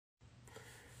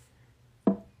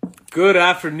Good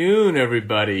afternoon,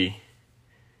 everybody.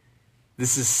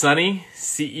 This is Sunny,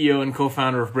 CEO and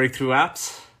co-founder of Breakthrough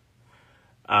Apps.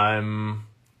 I'm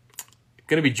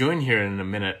going to be joined here in a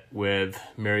minute with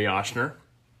Mary Ochsner.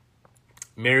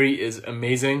 Mary is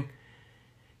amazing.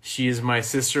 She is my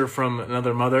sister from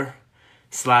another mother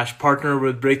 / partner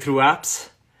with Breakthrough Apps.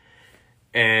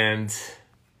 And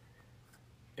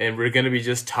we're going to be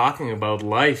just talking about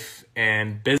life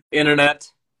and business, internet.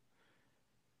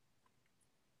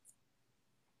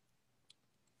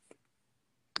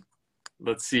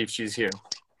 Let's see if she's here.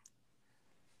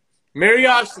 Mary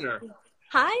Ochsner.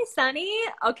 Hi, Sunny.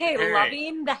 Okay, Hey.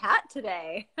 loving the hat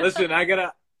today. Listen, I'm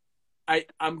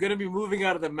gonna be moving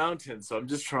out of the mountains, so I'm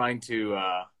just trying to,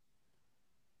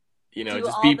 Do just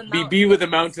all be the be with the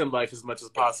mountains. mountain life as much as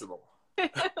possible.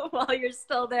 While you're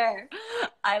still there.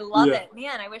 I love Yeah. it.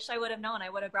 Man, I wish I would have known.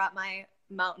 I would have brought my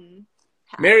mountain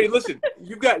hat. Mary, listen,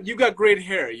 you've got great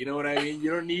hair. You know what I mean? You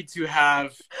don't need to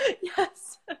have.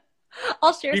 Yes.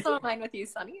 I'll share People- some of mine with you,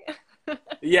 Sunny.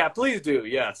 Yeah, please do.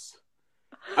 Yes.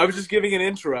 I was just giving an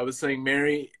intro. I was saying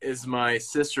Mary is my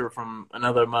sister from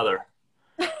another mother.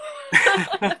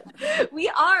 We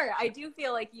are. I do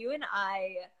feel like you and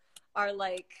I are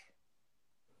like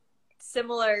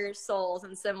similar souls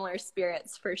and similar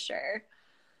spirits for sure.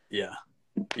 Yeah.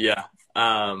 Yeah.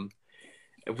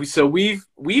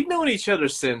 We've known each other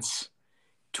since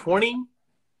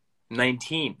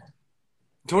 2019.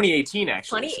 2018,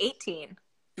 actually. 2018.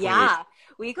 Yeah.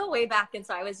 We go way back. And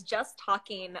so I was just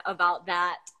talking about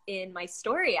that in my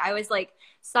story. I was like,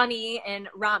 Sunny and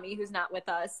Rami, who's not with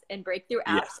us, and Breakthrough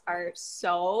Apps are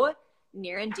so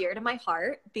near and dear to my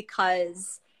heart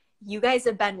because you guys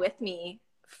have been with me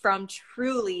from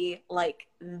truly like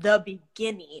the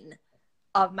beginning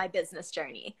of my business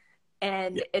journey.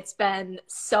 And it's been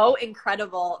so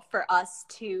incredible for us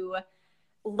to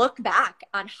look back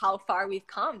on how far we've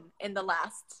come in the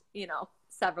last,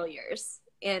 several years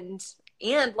and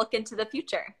look into the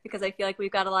future because I feel like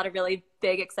we've got a lot of really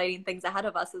big, exciting things ahead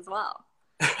of us as well.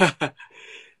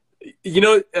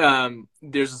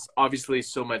 There's obviously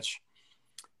so much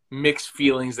mixed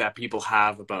feelings that people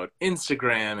have about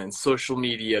Instagram and social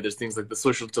media. There's things like the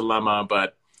social dilemma,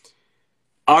 but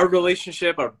our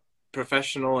relationship, our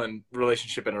professional and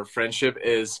relationship and our friendship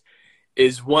is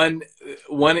one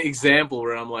example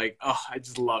where I'm like, oh, I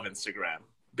just love Instagram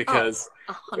because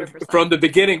 100%. from the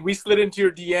beginning we slid into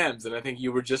your DMs and I think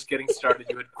you were just getting started.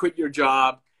 You had quit your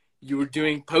job. You were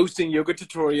posting yoga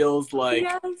tutorials like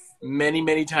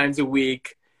many times a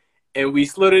week. And we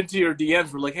slid into your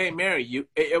DMs. We're like, hey, Mary,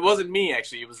 it wasn't me,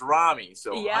 actually. It was Rami.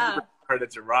 So 100%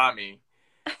 credit to Rami.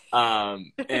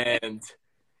 And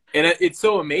it's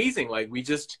so amazing. Like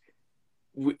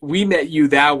we met you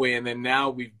that way. And then now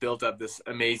we've built up this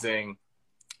amazing,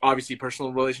 obviously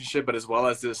personal relationship, but as well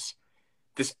as this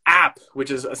app, which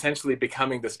is essentially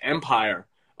becoming this empire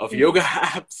of yoga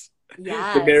apps.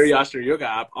 Yes. The Mary Ochsner Yoga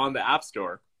app on the App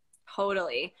Store.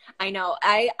 Totally. I know.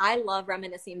 I love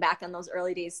reminiscing back on those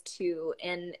early days too.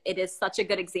 And it is such a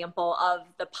good example of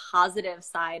the positive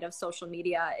side of social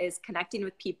media is connecting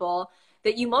with people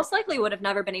that you most likely would have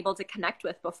never been able to connect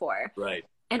with before. Right.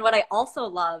 And what I also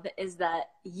love is that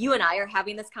you and I are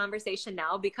having this conversation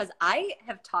now because I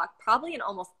have talked probably in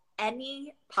almost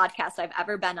any podcast I've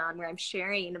ever been on where I'm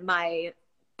sharing my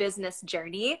business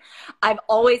journey. I've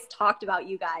always talked about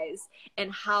you guys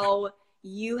and how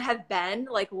you have been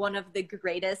like one of the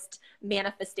greatest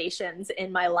manifestations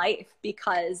in my life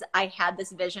because I had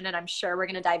this vision, and I'm sure we're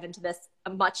going to dive into this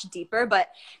much deeper, but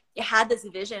I had this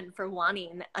vision for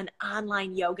wanting an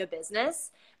online yoga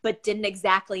business, but didn't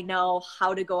exactly know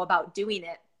how to go about doing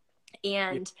it.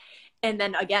 And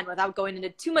then again, without going into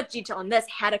too much detail on this,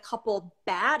 had a couple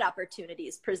bad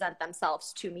opportunities present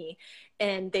themselves to me,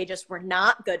 and they just were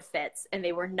not good fits, and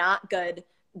they were not good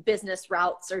business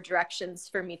routes or directions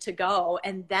for me to go.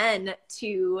 And then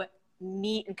to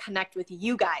meet and connect with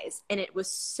you guys, and it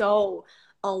was so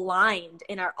aligned,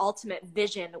 and our ultimate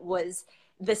vision was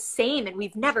the same, and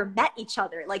we've never met each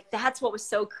other. Like that's what was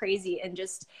so crazy and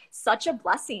just such a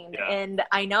blessing. Yeah. And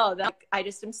I know that I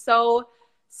just am so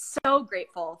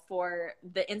grateful for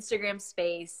the Instagram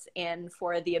space and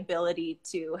for the ability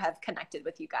to have connected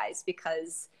with you guys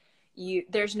because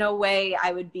there's no way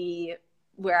I would be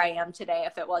where I am today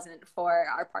if it wasn't for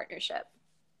our partnership.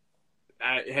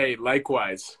 Hey,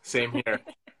 likewise. Same here.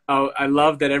 Oh, I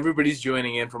love that everybody's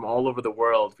joining in from all over the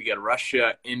world. We got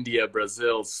Russia, India,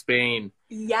 Brazil, Spain.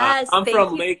 Yes. I'm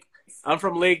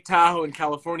from Lake Tahoe in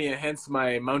California, hence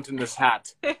my mountainous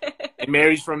hat. And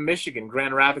Mary's from Michigan,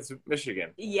 Grand Rapids,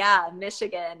 Michigan. Yeah,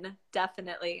 Michigan,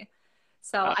 definitely.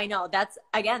 So I know that's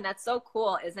so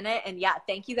cool, isn't it? And yeah,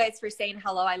 thank you guys for saying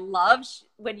hello. I love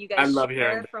when you guys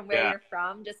share from where you're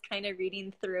from, just kind of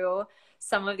reading through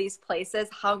some of these places.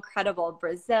 How incredible.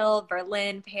 Brazil,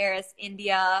 Berlin, Paris,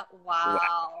 India.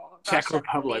 Wow. Czech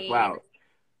Republic. Wow.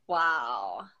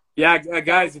 Wow. Yeah,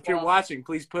 guys, if you're watching,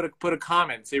 please put a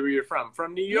comment. Say where you're from.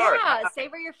 From New York. Yeah, say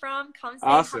where you're from. Come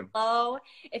say hello.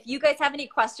 If you guys have any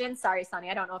questions, sorry, Sonny,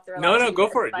 I don't know if they're allowed No, go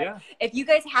for it. Yeah. If you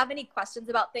guys have any questions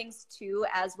about things too,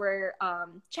 as we're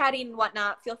chatting and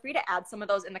whatnot, feel free to add some of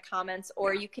those in the comments,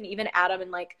 or you can even add them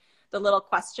in like the little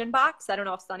question box. I don't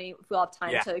know if Sonny, if we'll have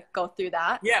time to go through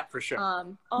that. Yeah, for sure.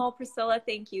 Oh, Priscilla,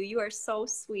 thank you. You are so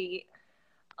sweet.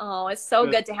 Oh, it's so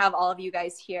good to have all of you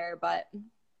guys here, but.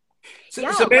 So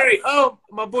Mary,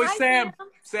 my boy Sam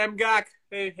Gak.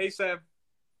 Hey Sam,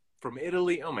 from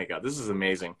Italy. Oh my God, this is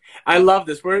amazing. I love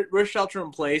this. We're shelter in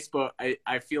place, but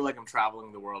I feel like I'm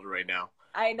traveling the world right now.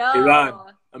 I know.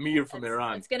 Iran. Amir from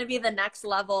Iran. It's going to be the next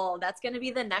level. That's going to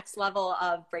be the next level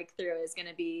of Breakthrough, is going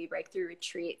to be Breakthrough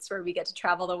retreats, where we get to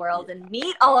travel the world and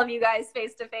meet all of you guys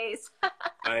face to face.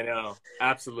 I know,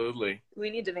 absolutely. We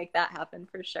need to make that happen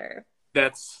for sure.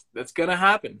 That's going to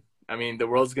happen. I mean, the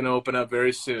world's going to open up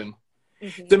very soon.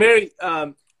 Mm-hmm. So Mary,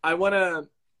 I want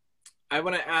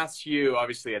to ask you,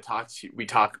 obviously we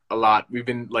talk a lot. We've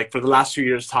been like for the last 2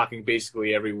 years talking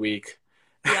basically every week,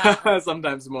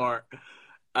 sometimes more,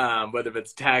 whether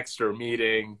it's text or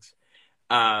meetings.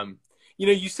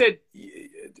 You said,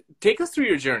 take us through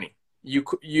your journey.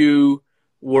 You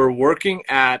were working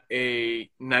at a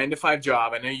 9-to-5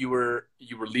 job. I know you were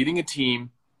leading a team.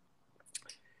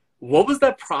 What was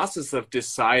that process of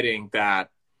deciding that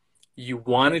you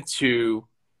wanted to,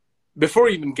 before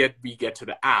we get to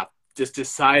the app, just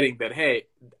deciding that, hey,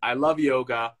 I love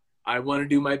yoga. I want to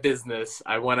do my business.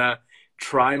 I want to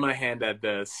try my hand at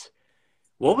this.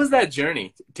 What was that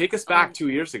journey? Take us back 2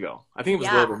 years ago. I think it was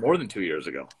a little bit more than 2 years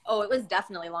ago. Oh, it was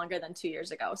definitely longer than 2 years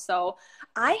ago. So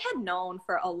I had known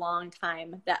for a long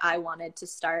time that I wanted to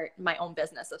start my own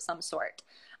business of some sort.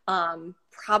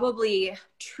 Probably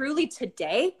truly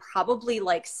today, probably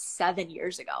like 7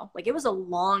 years ago. Like it was a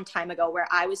long time ago where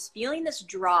I was feeling this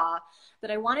draw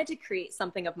that I wanted to create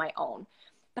something of my own,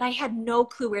 but I had no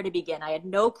clue where to begin. I had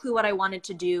no clue what I wanted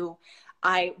to do.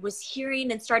 I was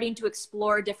hearing and starting to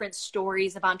explore different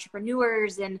stories of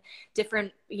entrepreneurs and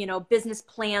different, business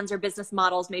plans or business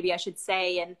models, maybe I should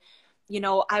say. And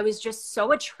I was just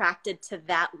so attracted to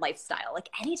that lifestyle. Like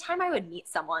anytime I would meet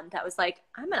someone that was like,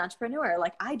 I'm an entrepreneur,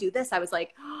 like I do this, I was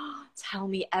like, oh, tell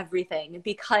me everything,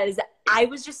 because I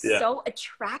was just so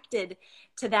attracted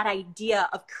to that idea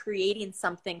of creating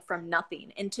something from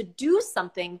nothing and to do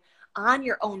something on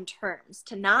your own terms,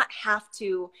 to not have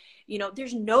to,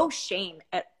 there's no shame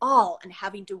at all in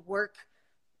having to work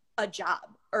a job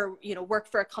or, work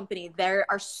for a company. There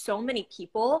are so many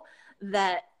people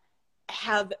that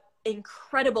have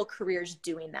incredible careers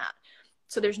doing that.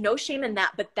 So there's no shame in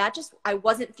that, but I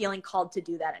wasn't feeling called to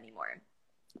do that anymore.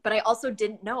 But I also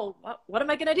didn't know, what am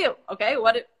I going to do? Okay.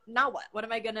 What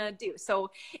am I going to do?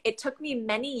 So it took me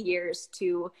many years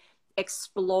to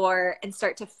explore and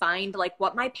start to find like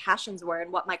what my passions were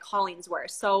and what my callings were.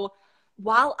 So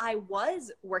while I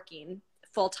was working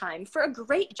full-time for a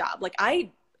great job, like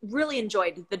I really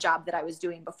enjoyed the job that I was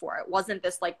doing before. It wasn't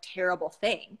this like terrible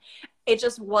thing. It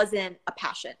just wasn't a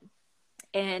passion.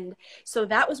 And so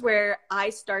that was where I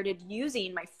started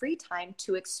using my free time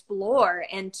to explore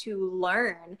and to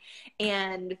learn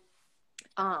and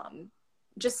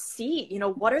just see,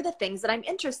 what are the things that I'm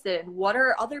interested in? What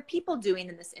are other people doing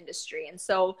in this industry? And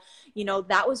so,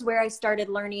 that was where I started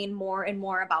learning more and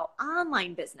more about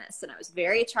online business. And I was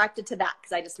very attracted to that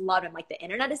because I just loved it. Like the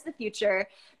internet is the future,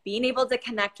 being able to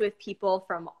connect with people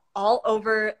from all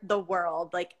over the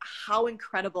world. Like how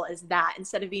incredible is that?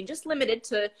 Instead of being just limited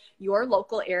to your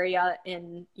local area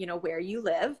in, where you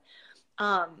live.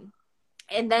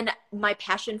 And then my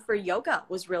passion for yoga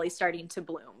was really starting to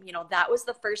bloom. That was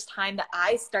the first time that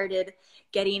I started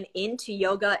getting into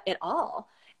yoga at all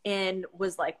and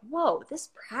was like, whoa, this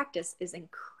practice is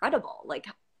incredible. Like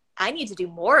I need to do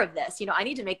more of this. I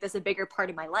need to make this a bigger part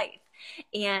of my life.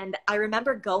 And I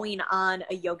remember going on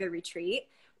a yoga retreat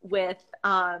with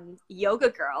Yoga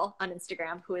Girl on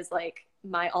Instagram, who is like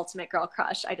my ultimate girl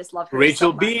crush. I just love her.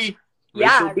 Rachel so B.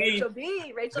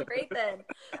 Rachel Grayson.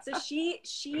 So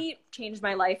she changed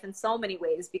my life in so many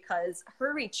ways because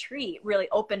her retreat really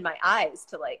opened my eyes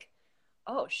to like,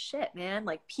 oh shit, man,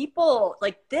 like people,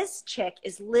 like this chick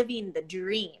is living the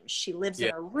dream. She lives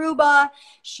in Aruba.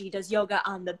 She does yoga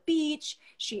on the beach.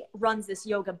 She runs this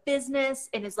yoga business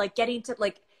and is like getting to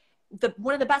like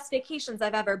one of the best vacations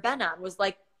I've ever been on was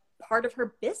like part of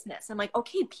her business. I'm like,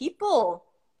 okay, people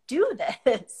do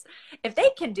this. If they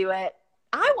can do it,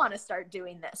 I want to start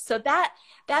doing this. So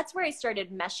that's where I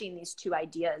started meshing these two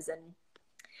ideas. And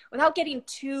without getting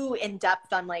too in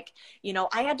depth on like, you know,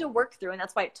 I had to work through, and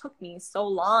that's why it took me so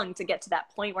long to get to that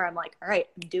point where I'm like, all right,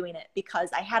 I'm doing it, because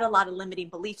I had a lot of limiting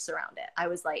beliefs around it. I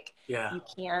was like, you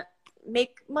can't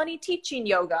make money teaching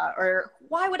yoga, or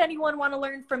why would anyone want to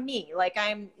learn from me? Like,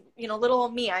 I'm, you know, little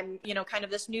old me, I'm, you know, kind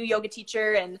of this new yoga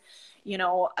teacher, and, you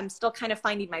know, I'm still kind of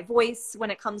finding my voice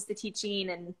when it comes to teaching.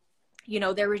 And, you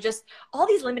know, there were just all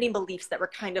these limiting beliefs that were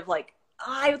kind of like,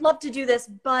 oh, I would love to do this,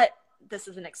 but this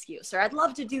is an excuse, or I'd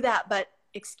love to do that, but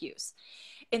excuse.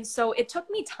 And so it took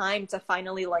me time to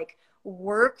finally like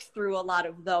work through a lot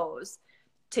of those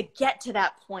to get to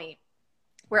that point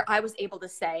where I was able to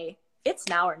say, it's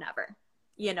now or never.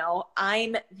 You know,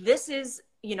 this is,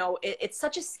 you know, it's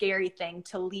such a scary thing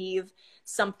to leave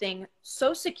something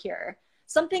so secure,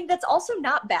 something that's also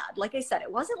not bad. Like I said,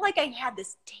 it wasn't like I had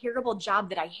this terrible job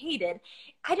that I hated.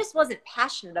 I just wasn't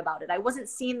passionate about it. I wasn't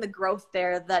seeing the growth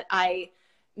there that I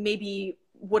maybe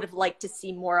would have liked to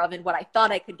see more of, and what I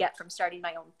thought I could get from starting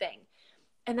my own thing.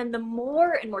 And then the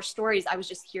more and more stories I was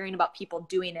just hearing about people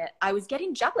doing it, I was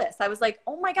getting jealous. I was like,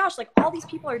 oh my gosh, like all these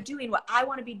people are doing what I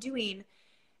want to be doing,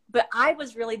 but I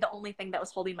was really the only thing that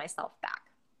was holding myself back.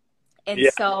 And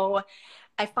so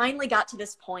I finally got to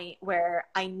this point where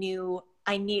I knew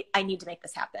I need to make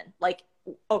this happen. Like,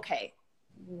 okay,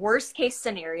 worst case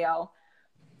scenario,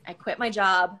 I quit my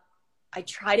job. I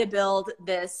try to build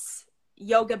this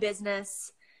yoga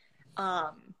business.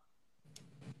 You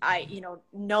know,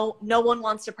 no one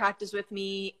wants to practice with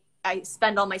me. I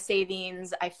spend all my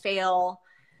savings. I fail.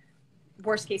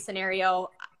 Worst case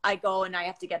scenario, I go and I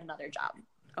have to get another job.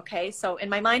 Okay. So in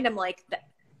my mind, I'm like,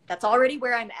 that's already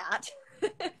where I'm at.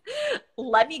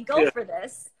 Let me go for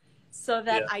this, so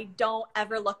that I don't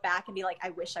ever look back and be like, I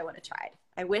wish I would have tried.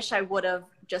 I wish I would have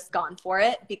just gone for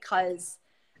it, because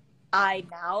I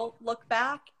now look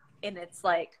back and it's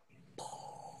like,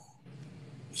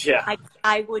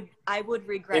 I would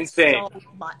regret so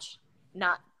much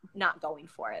not going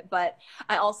for it. But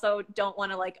I also don't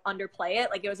want to like underplay it.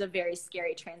 Like, it was a very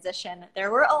scary transition. There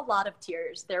were a lot of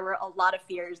tears. There were a lot of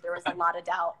fears. There was a lot of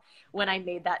doubt when I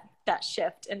made that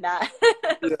shift, and that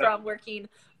from working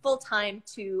full time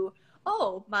to,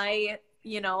 oh, my,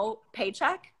 you know,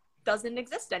 paycheck doesn't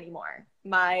exist anymore.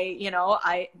 My, you know,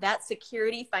 that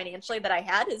security financially that I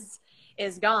had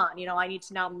is gone. You know, I need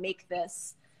to now make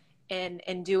this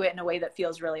and do it in a way that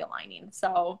feels really aligning.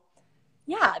 So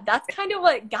yeah, that's kind of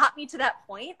what got me to that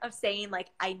point of saying like,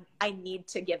 I need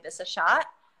to give this a shot,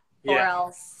 or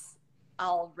else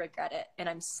I'll regret it. And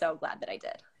I'm so glad that I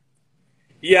did.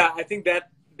 Yeah, I think that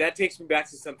takes me back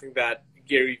to something that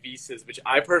Gary Vee says, which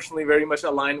I personally very much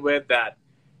align with, that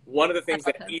one of the things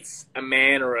that eats a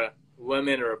man or a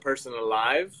woman or a person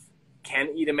alive, can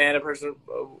eat a man, a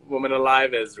woman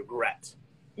alive, is regret.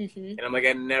 And I'm like,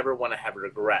 I never want to have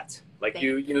regret. Like,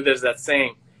 you know, there's that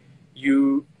saying,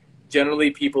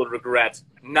 generally people regret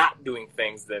not doing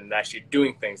things than actually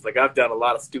doing things. Like, I've done a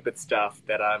lot of stupid stuff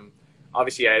that I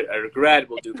regret,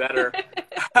 will do better.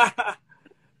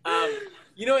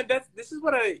 You know, and this is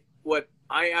what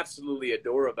I absolutely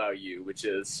adore about you, which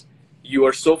is you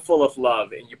are so full of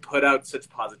love and you put out such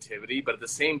positivity, but at the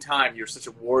same time, you're such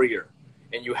a warrior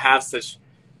and you have such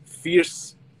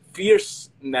fierceness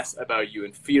about you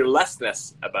and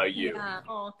fearlessness about you. Yeah.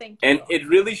 Oh, thank you. And it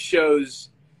really shows,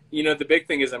 you know, the big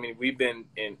thing is, I mean, we've been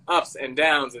in ups and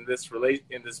downs in this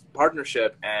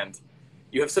partnership, and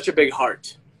you have such a big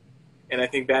heart. And I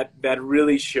think that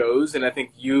really shows, and I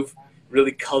think you've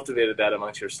really cultivated that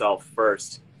amongst yourself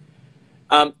first.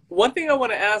 One thing I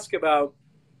want to ask about,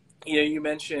 you know, you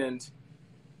mentioned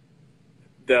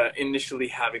initially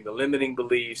having the limiting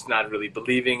beliefs, not really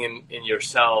believing in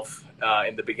yourself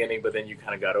in the beginning, but then you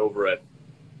kind of got over it.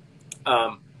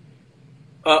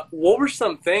 What were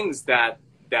some things that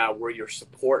were your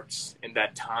supports in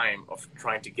that time of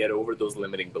trying to get over those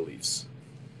limiting beliefs?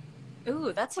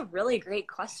 Ooh, that's a really great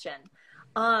question.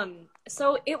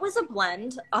 So it was a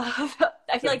blend of,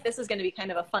 I feel like this is going to be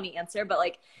kind of a funny answer, but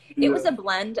like, it was a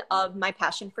blend of my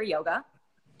passion for yoga,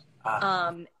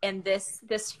 and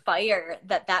this fire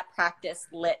that practice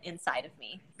lit inside of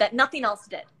me that nothing else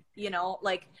did. You know,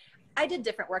 like, I did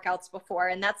different workouts before,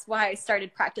 and that's why I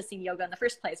started practicing yoga in the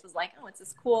first place, was like, oh, it's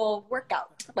this cool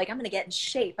workout. Like, I'm going to get in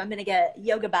shape. I'm going to get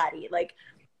yoga body. Like,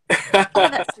 all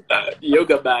that stuff.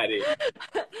 Yoga body.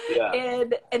 Yeah.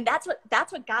 And that's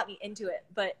what got me into it.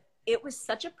 But it was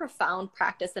such a profound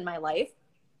practice in my life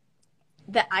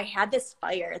that I had this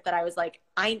fire that I was like,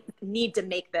 I need to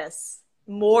make this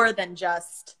more than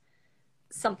just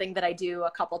something that I do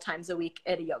a couple times a week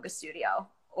at a yoga studio.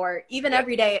 or even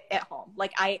every day at home.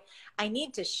 Like I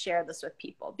need to share this with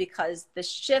people because the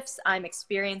shifts I'm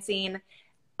experiencing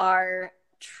are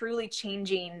truly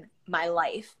changing my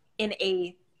life in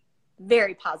a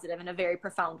very positive and a very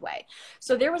profound way.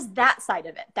 So there was that side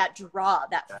of it, that draw,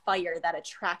 that fire, that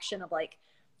attraction of like,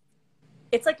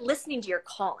 it's like listening to your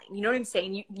calling. You know what I'm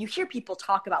saying? You hear people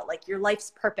talk about like your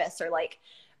life's purpose or like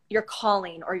your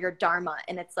calling or your dharma.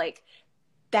 And it's like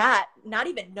that, not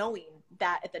even knowing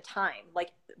that at the time,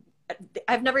 like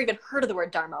I've never even heard of the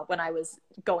word dharma when I was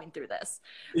going through this.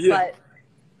 But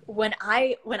when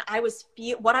I was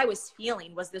what I was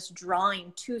feeling was this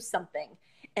drawing to something.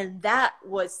 And that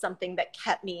was something that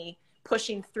kept me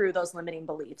pushing through those limiting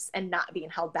beliefs and not being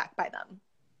held back by them.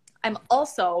 I'm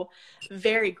also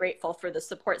very grateful for the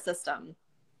support system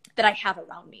that I have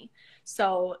around me.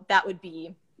 So that would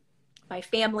be my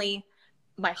family,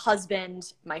 my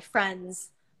husband, my friends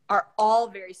are all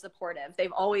very supportive.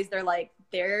 They're like,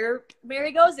 there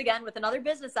Mary goes again with another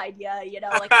business idea, you know,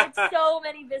 like I have so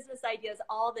many business ideas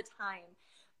all the time.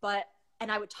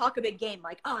 And I would talk a big game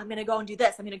like, oh, I'm going to go and do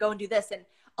this. I'm going to go and do this. And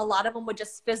a lot of them would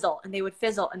just fizzle and they would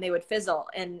fizzle and they would fizzle.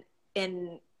 And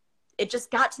it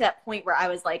just got to that point where I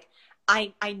was like,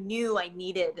 I knew I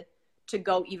needed to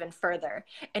go even further.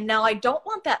 And now I don't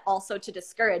want that also to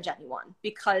discourage anyone,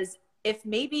 because if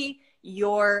maybe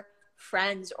your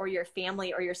friends or your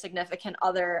family or your significant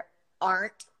other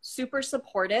aren't super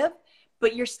supportive,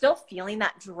 but you're still feeling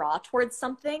that draw towards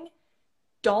something,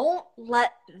 don't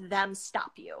let them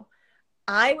stop you.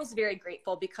 I was very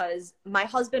grateful because my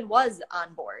husband was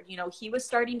on board. You know, he was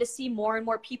starting to see more and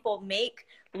more people make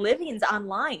livings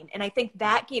online. And I think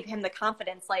that gave him the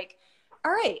confidence, like,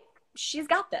 all right, she's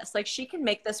got this. Like, she can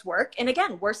make this work. And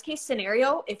again, worst case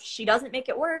scenario, if she doesn't make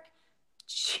it work,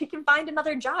 she can find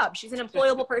another job. She's an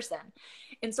employable person.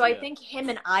 And so I think him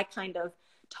and I kind of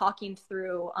talking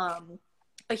through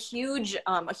a huge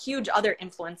other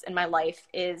influence in my life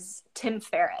is Tim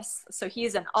Ferriss. So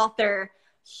he's an author,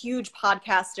 huge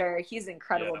podcaster. He's an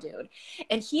incredible dude.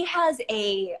 And he has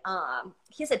a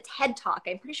TED Talk.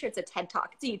 I'm pretty sure it's a TED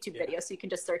Talk. It's a YouTube video, so you can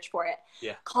just search for it,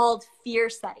 called Fear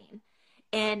Setting.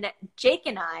 And Jake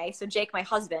and I, so Jake, my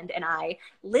husband, and I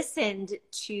listened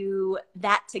to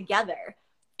that together.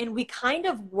 And we kind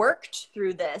of worked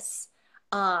through this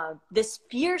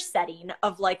fear setting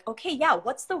of like, okay, yeah,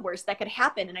 what's the worst that could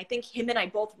happen? And I think him and I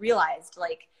both realized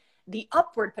like the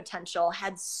upward potential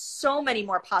had so many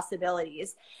more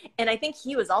possibilities. And I think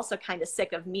he was also kind of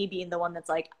sick of me being the one that's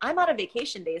like, I'm out of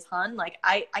vacation days, hon. Like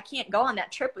I can't go on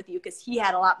that trip with you, because he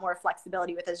had a lot more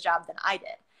flexibility with his job than I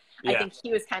did. I think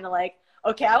he was kind of like,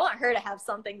 okay, I want her to have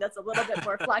something that's a little bit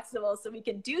more flexible so we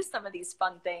can do some of these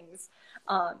fun things,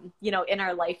 you know, in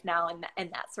our life now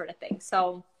and that sort of thing.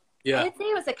 So I'd say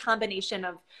it was a combination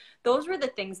of, those were the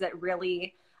things that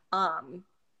really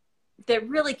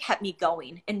kept me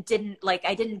going, and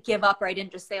I didn't give up, or I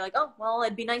didn't just say like, oh, well,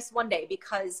 it'd be nice one day,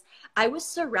 because I was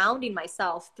surrounding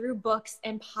myself through books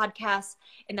and podcasts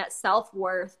and that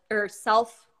self-worth or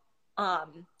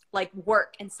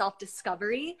work and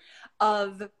self-discovery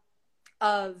of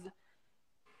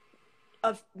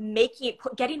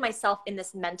getting myself in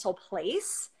this mental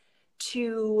place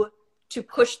to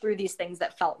push through these things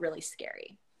that felt really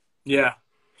scary. Yeah.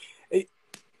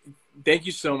 Thank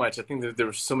you so much. I think that there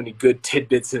were so many good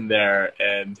tidbits in there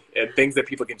and things that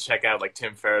people can check out, like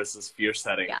Tim Ferriss's Fear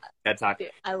Setting. TED Talk.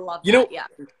 Dude, I love that.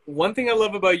 One thing I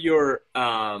love about your,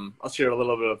 I'll share a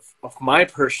little bit of my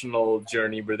personal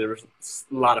journey, where there was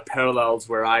a lot of parallels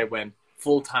where I went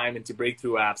full-time into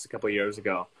Breakthrough Apps a couple of years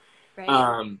ago.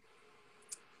 Right.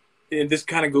 And this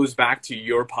kind of goes back to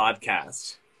your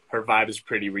podcast, Her Vibe is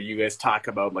Pretty, where you guys talk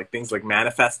about like things like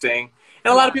manifesting.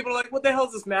 And a lot of people are like, what the hell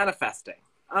is this manifesting?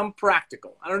 I'm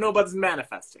practical. I don't know about this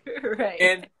manifesting. Right.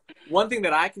 And one thing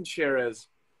that I can share is,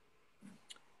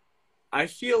 I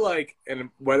feel like,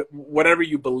 and whatever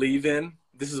you believe in,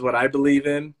 this is what I believe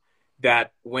in,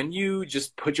 that when you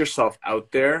just put yourself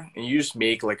out there and you just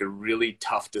make like a really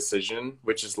tough decision,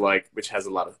 which has a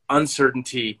lot of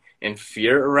uncertainty and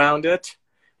fear around it,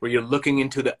 where you're looking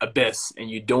into the abyss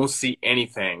and you don't see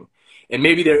anything. And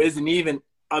maybe there isn't even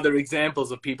other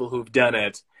examples of people who've done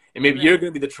it. And maybe you're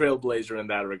going to be the trailblazer in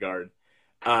that regard.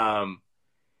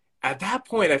 At that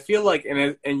point, I feel like,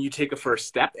 and you take a first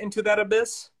step into that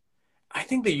abyss, I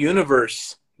think the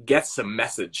universe gets a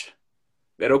message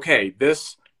that, okay,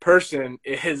 this person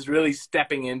is really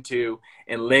stepping into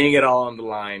and laying it all on the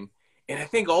line. And I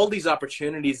think all these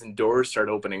opportunities and doors start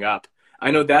opening up.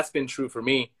 I know that's been true for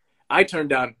me. I turned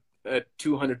down a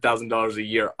 $200,000 a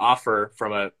year offer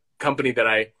from a company that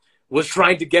I was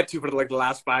trying to get to for like the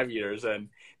last 5 years. And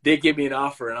they gave me an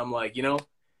offer, and I'm like,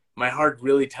 my heart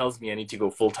really tells me I need to go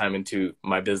full time into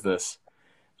my business,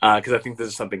 because I think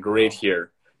there's something great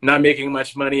here. Not making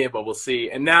much money, but we'll see.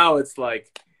 And now it's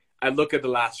like, I look at the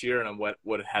last year and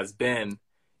what it has been.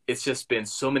 It's just been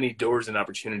so many doors and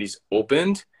opportunities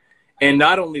opened. And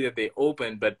not only that they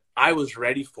opened, but I was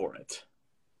ready for it.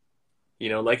 You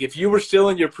know, like if you were still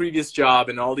in your previous job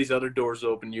and all these other doors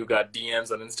open, you got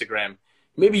DMs on Instagram,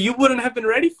 maybe you wouldn't have been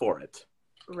ready for it.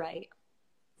 Right.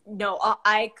 No,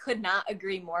 I could not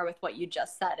agree more with what you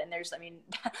just said. And there's, I mean,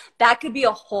 that could be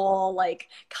a whole like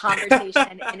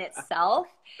conversation in itself,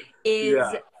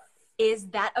 is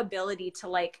that ability to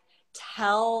like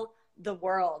tell the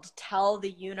world, tell the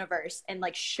universe, and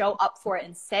like show up for it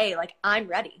and say like, I'm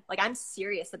ready. Like, I'm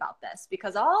serious about this,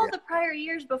 because all the prior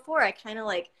years before I kind of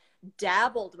like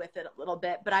dabbled with it a little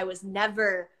bit, but I was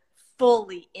never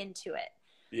fully into it.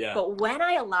 Yeah. But when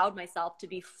I allowed myself to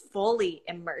be fully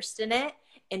immersed in it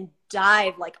and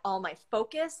dive like all my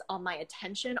focus, all my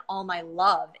attention, all my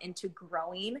love into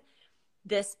growing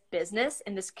this business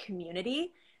and this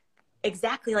community,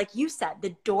 exactly like you said,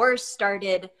 the doors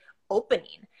started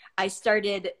opening. I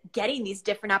started getting these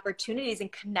different opportunities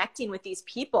and connecting with these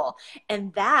people.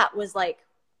 And that was like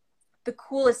the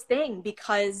coolest thing,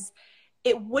 because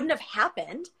it wouldn't have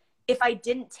happened if I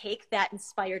didn't take that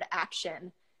inspired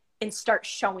action and start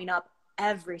showing up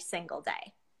every single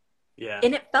day. Yeah.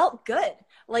 And it felt good.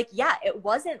 Like, yeah, it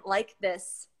wasn't like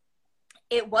this.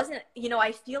 It wasn't, you know,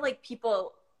 I feel like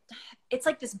people, it's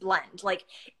like this blend. Like,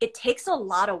 it takes a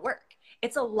lot of work.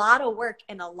 It's a lot of work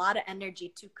and a lot of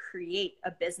energy to create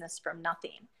a business from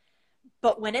nothing.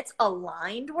 But when it's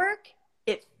aligned work,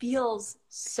 it feels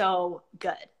so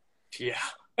good. Yeah.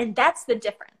 And that's the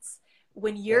difference.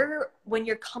 When you're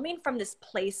coming from this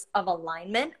place of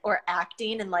alignment or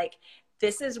acting and like,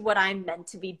 this is what I'm meant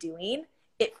to be doing,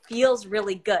 it feels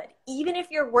really good. Even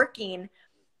if you're working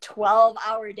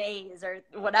 12-hour days or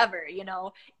whatever, you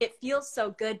know, it feels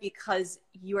so good because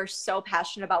you are so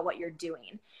passionate about what you're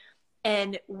doing.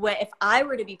 And if I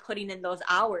were to be putting in those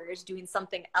hours doing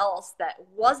something else that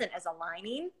wasn't as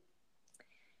aligning,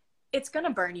 it's going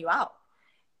to burn you out.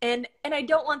 And I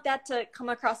don't want that to come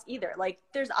across either. Like,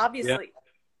 there's obviously,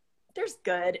 there's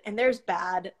good and there's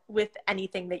bad with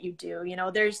anything that you do. You know,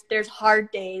 there's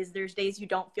hard days, there's days you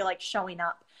don't feel like showing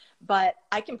up. But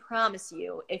I can promise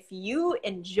you, if you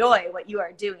enjoy what you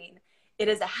are doing, it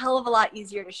is a hell of a lot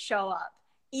easier to show up,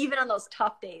 even on those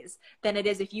tough days, than it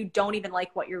is if you don't even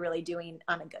like what you're really doing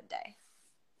on a good day.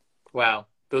 Wow.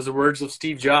 Those are words of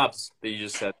Steve Jobs that you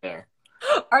just said there.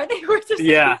 Are they words of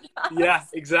Steve Jobs? Yeah,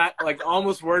 exactly. Like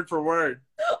almost word for word.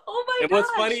 Oh my god! And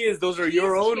what's funny is those are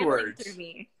your own words. Through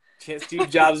me. Steve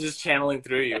Jobs is just channeling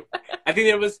through you. I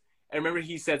think I remember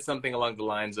he said something along the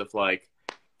lines of like,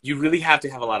 you really have to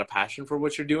have a lot of passion for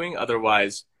what you're doing.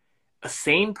 Otherwise, a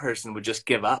sane person would just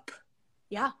give up.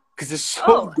 Yeah. Because it's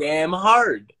so damn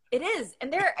hard. It is.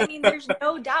 And there's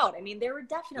no doubt. I mean, there were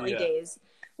definitely days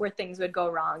where things would go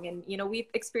wrong. And, you know, we've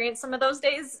experienced some of those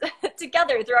days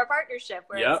together through our partnership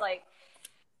where it's like,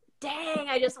 dang,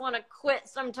 I just want to quit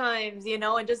sometimes, you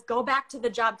know, and just go back to the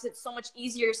job because it's so much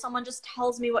easier. Someone just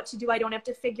tells me what to do. I don't have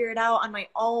to figure it out on my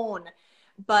own.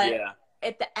 But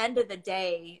at the end of the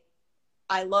day,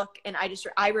 I look and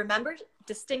I remember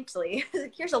distinctly,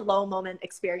 here's a low moment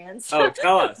experience. Oh,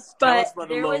 tell us. Tell us about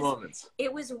the low moments.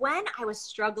 It was when I was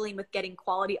struggling with getting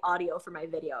quality audio for my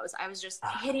videos. I was just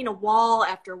hitting a wall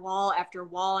after wall after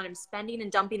wall, and I'm spending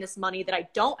and dumping this money that I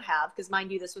don't have, because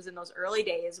mind you, this was in those early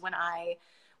days when I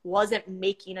wasn't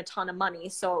making a ton of money.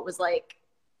 So it was like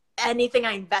anything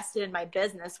I invested in my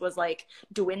business was like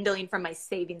dwindling from my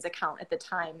savings account at the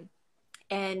time.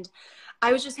 And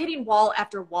I was just hitting wall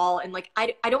after wall. And like,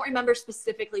 I don't remember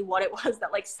specifically what it was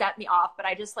that like set me off, but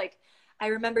I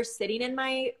remember sitting in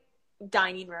my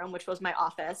dining room, which was my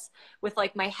office, with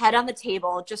like my head on the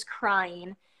table, just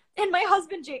crying. And my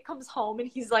husband, Jake, comes home and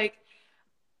he's like,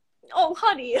 oh,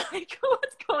 honey, like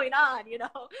what's going on, you know?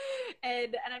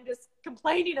 And I'm just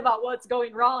complaining about what's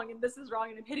going wrong. And this is wrong.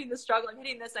 And I'm hitting the struggle. I'm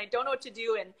hitting this. And I don't know what to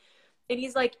do. And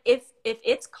he's like, if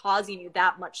it's causing you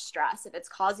that much stress, if it's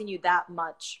causing you that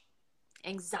much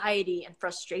anxiety and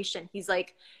frustration, he's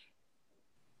like,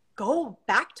 go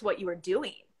back to what you were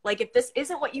doing. Like, if this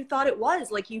isn't what you thought it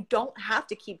was, like, you don't have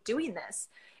to keep doing this.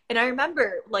 And I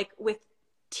remember like with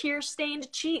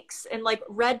tear-stained cheeks and like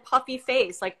red puffy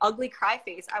face, like ugly cry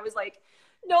face, I was like,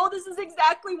 no, this is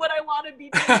exactly what I want to be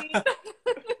doing.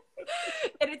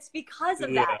 And it's because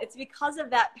of that. It's because of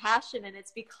that passion. And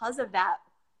it's because of that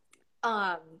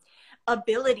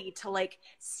ability to like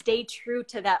stay true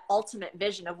to that ultimate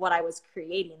vision of what I was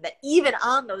creating, that even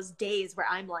on those days where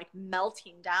I'm like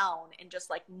melting down and just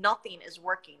like nothing is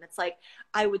working, it's like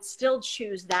I would still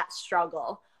choose that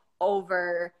struggle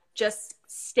over just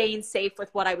staying safe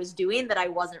with what I was doing that I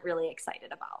wasn't really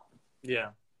excited about. Yeah.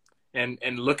 And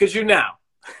look at you now.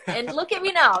 And look at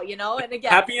me now, you know, and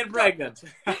again, happy and pregnant.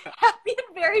 Happy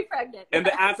and very pregnant. And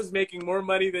the app is making more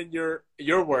money than your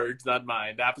words, not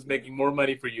mine. The app is making more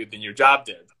money for you than your job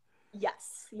did.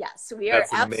 Yes. We are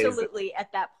absolutely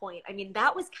at that point. I mean,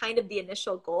 that was kind of the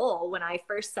initial goal when I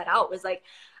first set out, was like,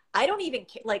 I don't even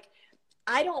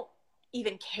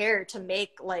care to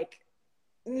make like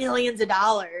millions of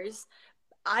dollars.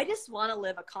 I just want to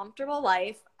live a comfortable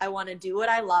life. I want to do what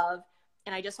I love.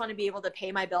 And I just want to be able to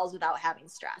pay my bills without having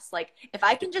stress. Like, if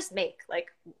I can just make like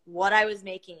what I was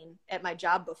making at my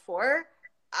job before,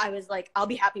 I was like, I'll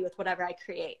be happy with whatever I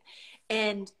create.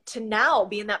 And to now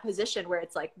be in that position where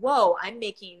it's like, whoa, I'm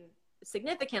making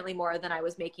significantly more than I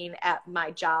was making at my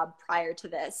job prior to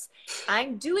this.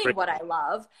 I'm doing what I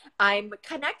love. I'm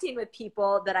connecting with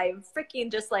people that I'm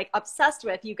freaking just like obsessed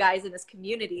with, you guys in this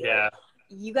community. Yeah. Like,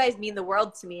 you guys mean the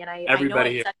world to me. And I know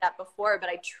I've said that before, but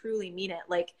I truly mean it.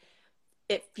 Like,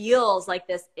 it feels like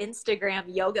this Instagram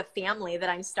yoga family that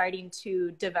I'm starting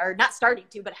to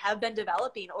but have been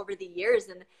developing over the years.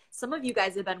 And some of you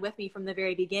guys have been with me from the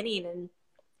very beginning. And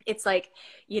it's like,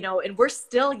 you know, and we're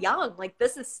still young. Like,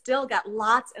 this has still got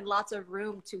lots and lots of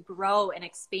room to grow and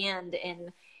expand.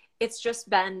 And it's just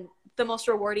been the most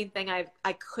rewarding thing I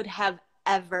could have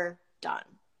ever done.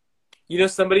 You know,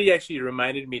 somebody actually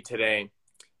reminded me today,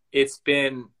 it's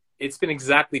been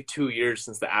exactly 2 years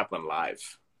since the app went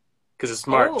live. Because it's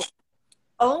March.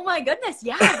 Oh my goodness.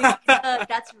 Yeah.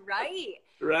 That's right.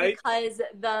 Right? Because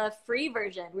the free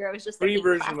version, where it was just free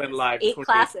version went live 8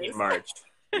 classes in March.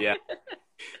 Yeah.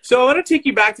 So I want to take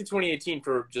you back to 2018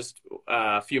 for just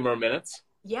a few more minutes.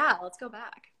 Yeah, let's go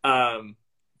back.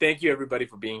 Thank you everybody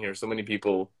for being here. So many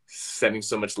people sending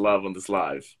so much love on this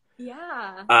live.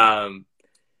 Yeah.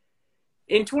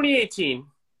 In 2018,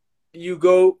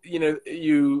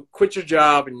 you quit your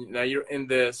job and now you're in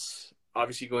this,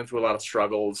 obviously going through a lot of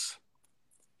struggles.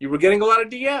 You were getting a lot of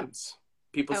DMs.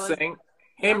 People saying,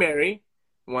 hey, Mary,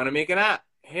 want to make an app?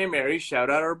 Hey, Mary, shout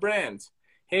out our brand.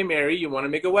 Hey, Mary, you want to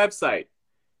make a website?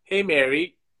 Hey,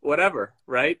 Mary, whatever,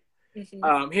 right?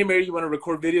 Mm-hmm. Hey, Mary, you want to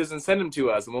record videos and send them to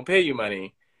us and we'll pay you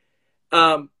money.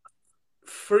 Can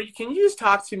you just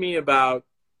talk to me about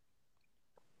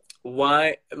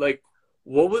what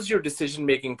was your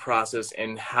decision-making process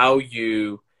and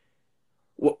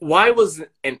why was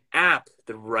an app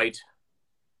the right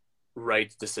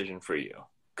decision for you?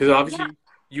 Because obviously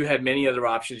you had many other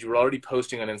options. You were already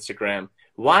posting on Instagram.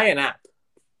 Why an app?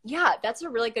 Yeah, that's a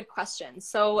really good question.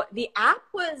 So the app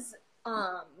was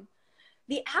an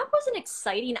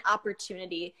exciting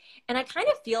opportunity. And I kind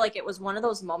of feel like it was one of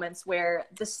those moments where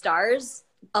the stars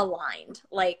aligned.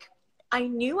 Like, I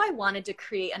knew I wanted to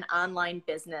create an online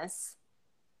business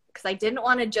because I didn't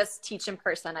want to just teach in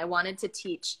person. I wanted to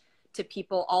teach to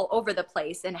people all over the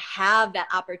place and have that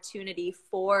opportunity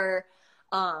for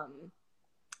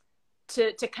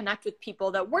to connect with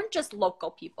people that weren't just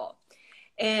local people.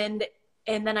 And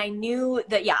then I knew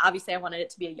that, obviously I wanted it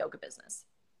to be a yoga business.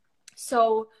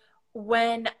 So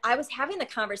when I was having the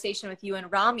conversation with you and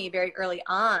Rami very early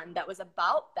on, that was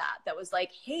about that was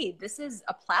like, hey, this is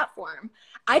a platform.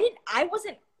 I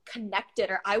wasn't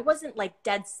connected, or I wasn't like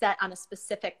dead set on a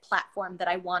specific platform that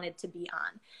I wanted to be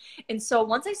on. And so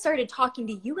once I started talking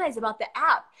to you guys about the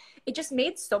app, it just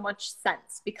made so much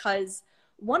sense, because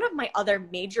one of my other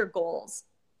major goals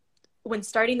when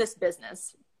starting this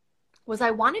business was I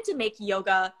wanted to make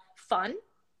yoga fun,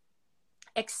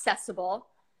 accessible,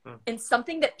 and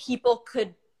something that people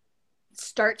could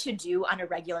start to do on a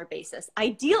regular basis,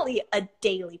 ideally a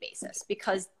daily basis,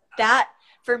 because that,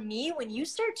 for me, when you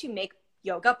start to make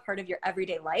yoga part of your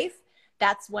everyday life,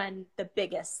 that's when the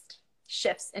biggest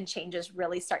shifts and changes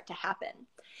really start to happen.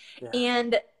 Yeah.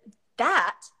 And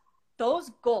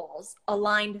those goals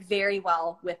aligned very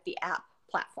well with the app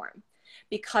platform,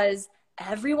 because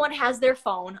everyone has their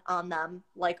phone on them,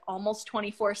 like almost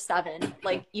 24/7.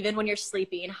 Like, even when you're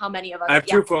sleeping, how many of us? I have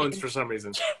two phones for some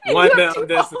reason. One on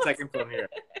this, the second phone here.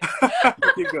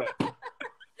 Keep going.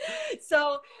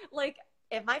 So, like,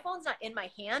 if my phone's not in my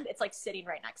hand, it's like sitting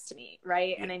right next to me,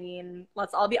 right? Yeah. And I mean,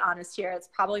 let's all be honest here. It's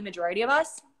probably majority of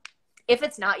us. If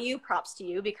it's not you, props to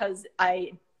you, because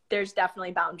there's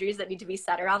definitely boundaries that need to be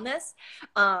set around this.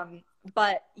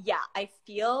 But yeah, I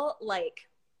feel like,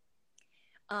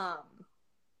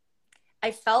 I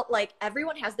felt like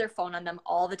everyone has their phone on them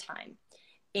all the time.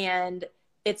 And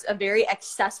it's a very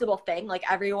accessible thing. Like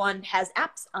everyone has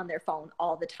apps on their phone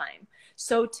all the time.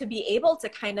 So to be able to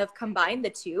kind of combine the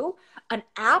two, an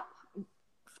app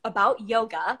about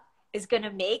yoga is going to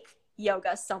make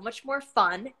yoga so much more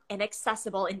fun and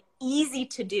accessible and easy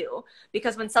to do,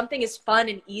 because when something is fun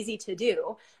and easy to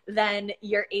do, then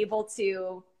you're able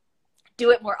to do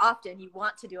it more often. You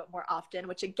want to do it more often,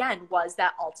 which again was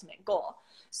that ultimate goal.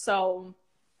 So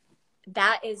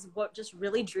that is what just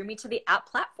really drew me to the app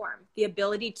platform, the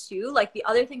ability to, like, the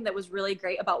other thing that was really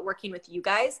great about working with you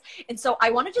guys. And so I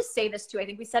want to just say this too. I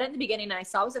think we said it in the beginning and I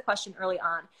saw it was a question early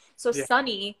on. So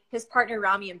Sunny, his partner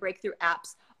Rami and Breakthrough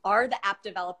Apps are the app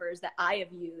developers that I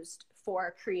have used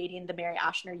for creating the Mary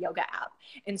Oshner yoga app.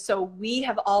 And so we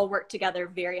have all worked together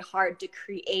very hard to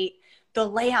create the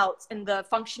layouts and the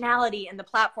functionality and the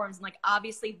platforms. And like,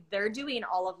 obviously they're doing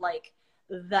all of like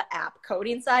the app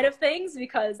coding side of things,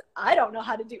 because I don't know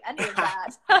how to do any of that.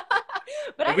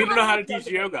 But we don't know how to teach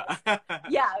yoga.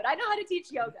 Yeah, but I know how to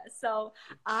teach yoga. So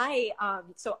I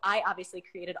obviously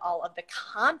created all of the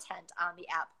content on the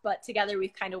app, but together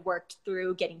we've kind of worked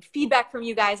through getting feedback from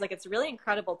you guys. Like, it's really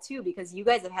incredible too, because you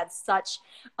guys have had such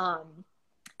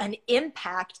an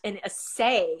impact and a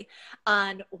say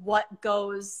on what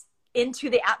goes into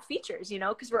the app features, you know,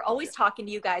 because we're always talking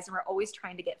to you guys and we're always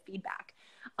trying to get feedback.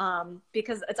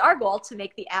 Because it's our goal to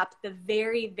make the app the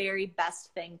very, very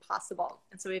best thing possible.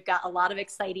 And so we've got a lot of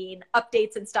exciting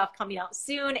updates and stuff coming out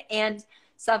soon, and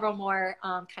several more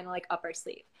kind of like up our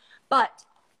sleeve. But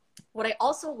what I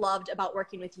also loved about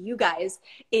working with you guys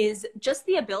is just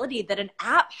the ability that an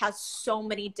app has so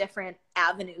many different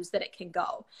avenues that it can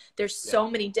go. There's so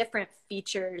many different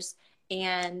features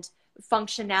and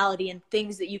functionality and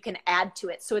things that you can add to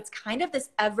it. So it's kind of this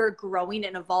ever growing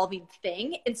and evolving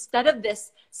thing, instead of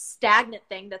this stagnant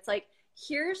thing that's like,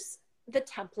 here's the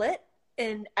template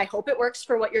and I hope it works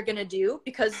for what you're going to do,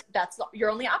 because that's your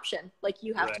only option. Like,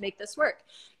 you have to make this work.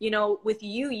 You know, with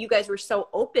you guys were so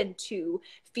open to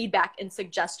feedback and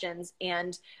suggestions.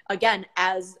 And again,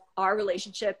 as our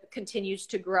relationship continues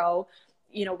to grow,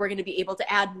 you know, we're going to be able to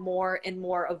add more and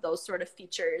more of those sort of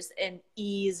features and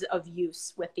ease of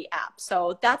use with the app.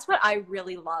 So that's what I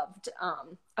really loved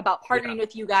about partnering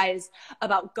with you guys,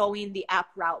 about going the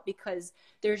app route, because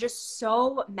there's just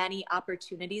so many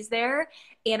opportunities there.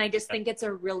 And I just think it's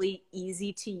a really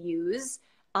easy to use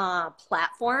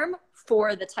platform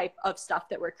for the type of stuff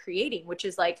that we're creating, which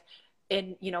is like,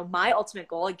 and you know, my ultimate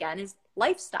goal again is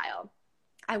lifestyle.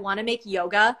 I want to make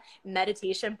yoga,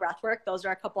 meditation, breathwork. Those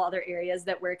are a couple other areas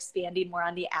that we're expanding more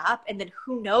on the app. And then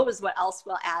who knows what else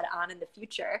we'll add on in the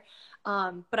future.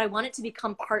 But I want it to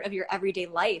become part of your everyday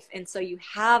life. And so you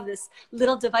have this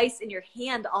little device in your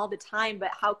hand all the time, but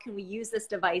how can we use this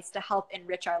device to help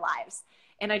enrich our lives?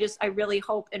 And I really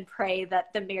hope and pray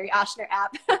that the Mary Oshner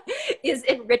app is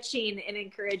enriching and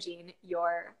encouraging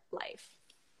your life.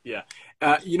 Yeah.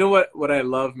 You know what I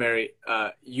love, Mary?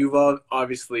 You've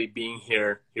obviously being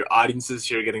here, your audience is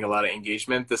here getting a lot of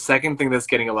engagement. The second thing that's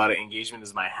getting a lot of engagement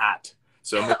is my hat.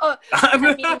 So I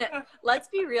mean, let's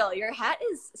be real. Your hat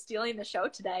is stealing the show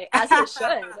today, as it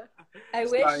should. I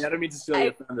don't mean to steal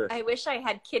your thunder. I wish I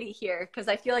had Kitty here, because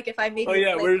I feel like if I made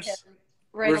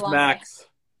where's Max?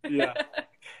 Yeah.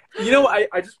 You know,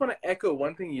 I just want to echo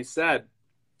one thing you said.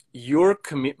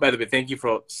 By the way, thank you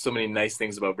for so many nice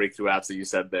things about Breakthrough Apps that you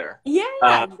said there. Yeah,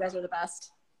 you guys are the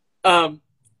best.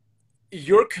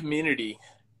 Your community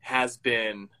has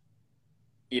been,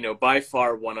 you know, by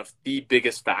far one of the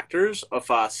biggest factors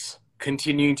of us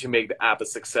continuing to make the app a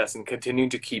success and continuing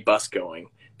to keep us going,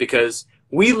 because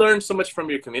we learn so much from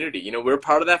your community. You know, we're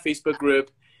part of that Facebook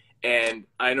group, and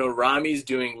I know Rami's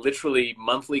doing literally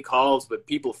monthly calls with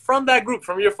people from that group,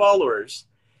 from your followers.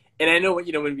 And I know,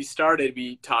 you know, when we started,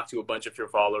 we talked to a bunch of your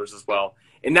followers as well.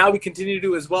 And now we continue to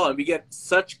do as well. And we get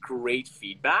such great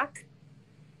feedback.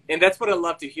 And that's what I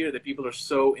love to hear, that people are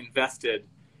so invested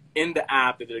in the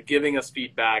app, that they're giving us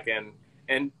feedback.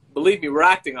 And believe me, we're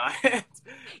acting on it.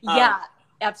 Yeah,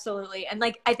 absolutely. And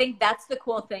like, I think that's the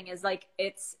cool thing, is like,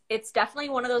 it's definitely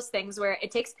one of those things where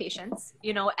it takes patience.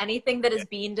 You know, anything that is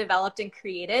being developed and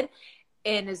created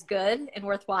and is good and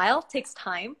worthwhile takes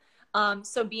time.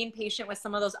 So being patient with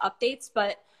some of those updates,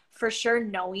 but for sure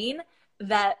knowing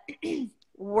that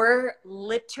we're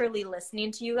literally listening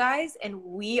to you guys, and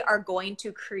we are going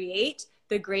to create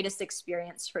the greatest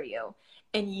experience for you.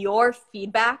 And your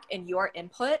feedback and your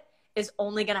input is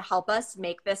only going to help us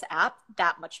make this app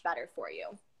that much better for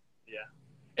you. Yeah.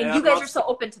 And you guys are so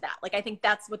open to that. Like, I think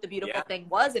that's what the beautiful thing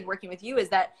was in working with you, is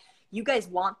that you guys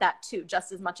want that too,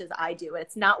 just as much as I do.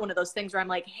 It's not one of those things where I'm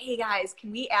like, hey guys,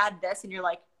 can we add this? And you're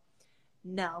like,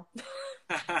 no,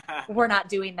 we're not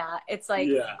doing that. It's like,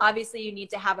 obviously you need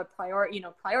to have a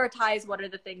prioritize what are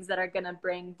the things that are going to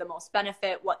bring the most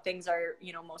benefit, what things are,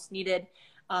 most needed.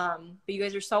 But you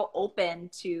guys are so open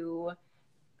to,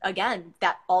 again,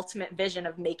 that ultimate vision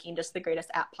of making just the greatest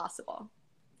app possible.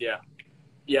 Yeah.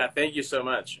 Yeah. Thank you so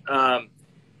much. And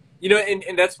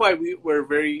that's why we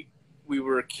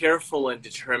were careful in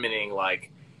determining,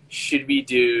 like, should we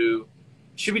do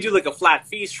like a flat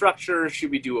fee structure?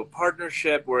 Should we do a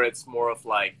partnership where it's more of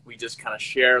like, we just kind of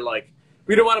share, like,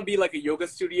 we don't want to be like a yoga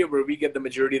studio where we get the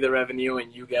majority of the revenue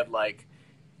and you get like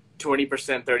 20%,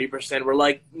 30%. We're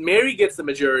like, Mary gets the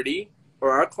majority,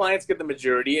 or our clients get the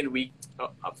majority, and we,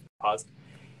 I'll pause.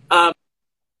 And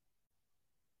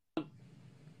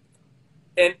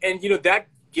that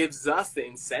gives us the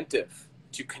incentive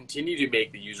to continue to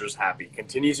make the users happy,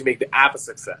 continue to make the app a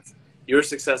success. Your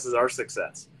success is our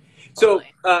success. So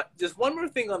just one more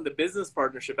thing on the business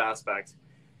partnership aspect.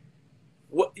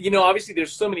 Obviously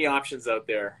there's so many options out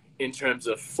there in terms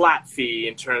of flat fee,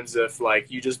 in terms of like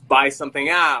you just buy something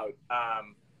out.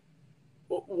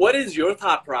 What is your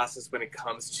thought process when it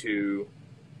comes to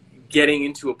getting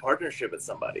into a partnership with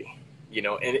somebody,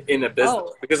 in a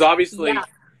business? Because obviously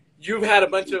you've had a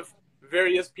bunch of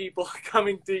various people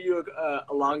coming to you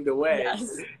along the way.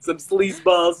 Yes. Some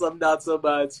sleazeballs, some not so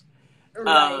much.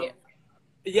 Right.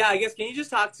 I guess, can you just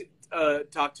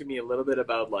talk to me a little bit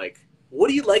about, like, what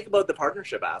do you like about the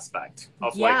partnership aspect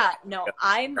of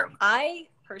I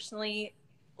personally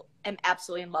am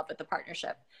absolutely in love with the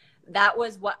partnership. That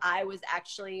was what I was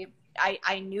actually,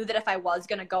 I knew that if I was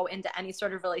going to go into any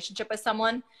sort of relationship with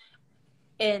someone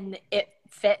and it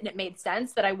fit and it made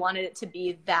sense, that I wanted it to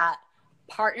be that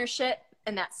partnership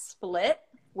and that split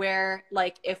where,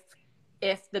 like, if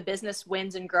the business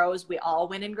wins and grows, we all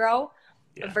win and grow,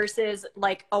 versus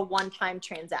like a one-time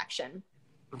transaction.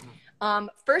 Mm-hmm.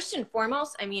 First and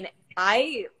foremost, I mean,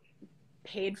 I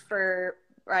paid for,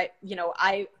 right,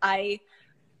 I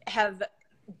have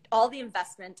all the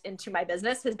investment into my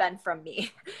business has been from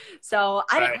me. So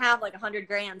I didn't have like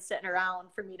 $100,000 sitting around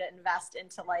for me to invest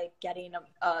into like getting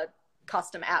a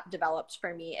custom app developed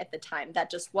for me at the time.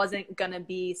 That just wasn't going to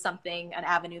be an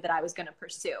avenue that I was going to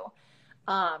pursue.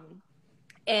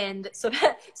 And so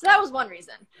that was one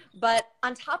reason. But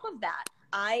on top of that,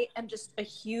 I am just a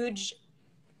huge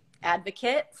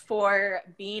advocate for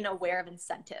being aware of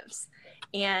incentives.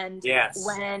 And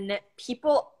when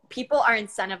people are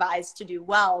incentivized to do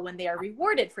well when they are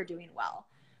rewarded for doing well.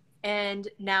 And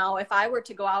now if I were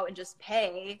to go out and just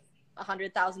pay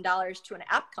 $100,000 to an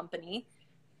app company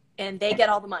and they get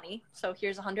all the money, so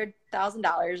here's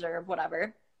 $100,000 or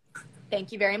whatever,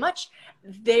 thank you very much.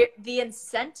 The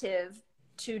incentive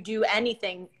to do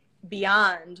anything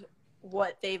beyond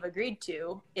what they've agreed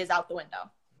to is out the window.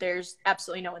 There's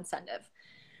absolutely no incentive.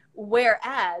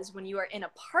 Whereas when you are in a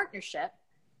partnership,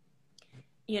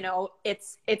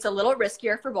 it's a little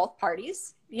riskier for both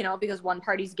parties, because one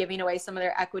party's giving away some of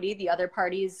their equity. The other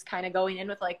party's kind of going in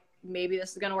with like, maybe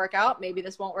this is going to work out. Maybe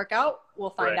this won't work out. We'll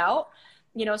find out,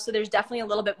 so there's definitely a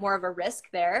little bit more of a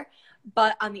risk there.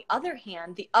 But on the other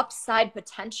hand, the upside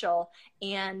potential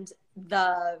and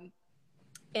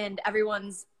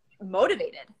everyone's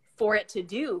motivated for it to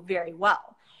do very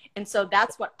well. And so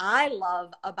that's what I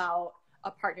love about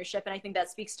a partnership. And I think that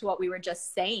speaks to what we were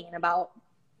just saying about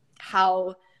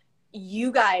how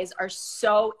you guys are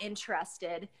so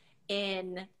interested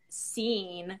in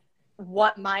seeing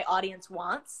what my audience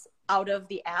wants out of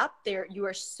the app. You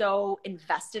are so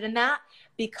invested in that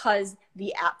because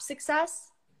the app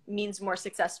success means more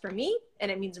success for me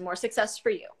and it means more success for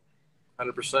you.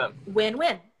 100%.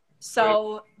 Win-win.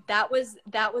 So that was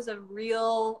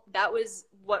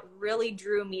what really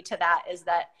drew me to that, is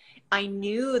that I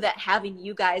knew that having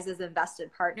you guys as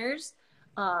invested partners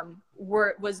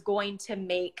was going to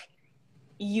make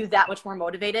you that much more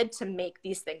motivated to make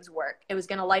these things work. It was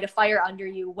going to light a fire under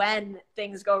you when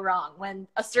things go wrong, when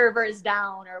a server is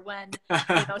down or when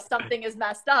something is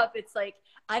messed up. It's like,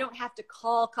 I don't have to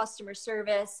call customer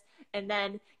service and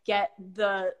then get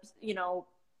the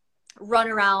run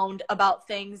around about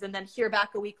things and then hear back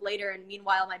a week later, and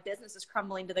meanwhile my business is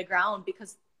crumbling to the ground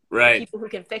because people who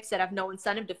can fix it have no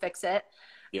incentive to fix it.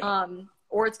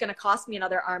 Or it's going to cost me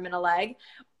another arm and a leg.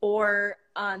 Or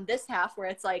on this half where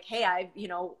it's like, hey,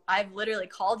 I've literally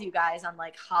called you guys on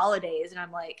like holidays and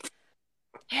I'm like,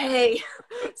 hey,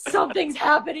 something's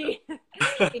happening.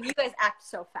 And you guys act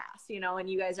so fast, and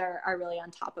you guys are really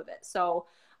on top of it. So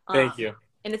thank you.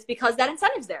 And it's because that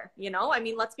incentive's there, I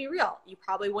mean, let's be real. You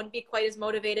probably wouldn't be quite as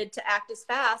motivated to act as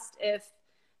fast if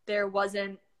there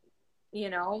wasn't,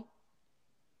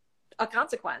 a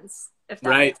consequence. If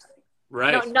that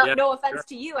Right. Yeah. No offense Sure.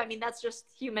 to you. I mean, that's just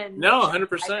human No, nature,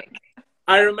 100%.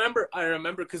 I remember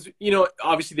because, you know,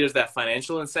 obviously there's that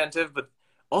financial incentive, but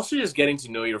also just getting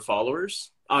to know your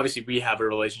followers. Obviously we have a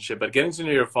relationship, but getting to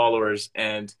know your followers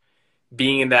and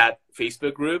being in that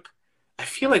Facebook group, I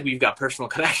feel like we've got personal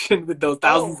connection with those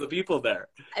thousands Oh, of people there.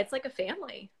 it's like a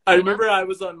family, I you know? remember I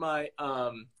was on my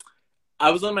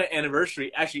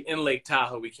anniversary actually in Lake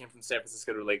Tahoe. We came from San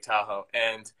Francisco to Lake Tahoe,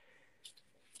 and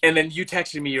then you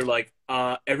texted me. You're like,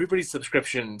 everybody's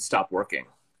subscription stopped working.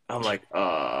 I'm like,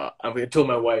 I told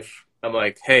my wife, I'm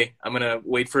like, hey, I'm gonna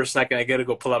wait for a second. I gotta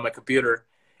go pull out my computer,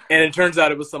 and it turns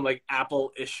out it was some like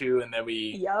Apple issue, and then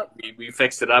Yep. we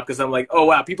fixed it up because I'm like, oh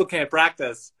wow, people can't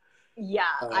practice. Yeah,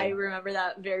 I Um, remember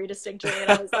that very distinctly,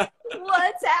 and I was like,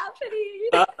 what's happening?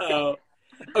 uh-oh.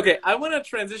 Okay, I want to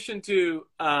transition to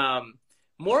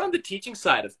more on the teaching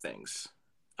side of things.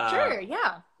 Uh, Sure,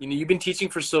 yeah. you know, you've been teaching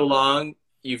for so long.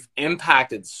 You've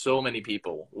impacted so many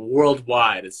people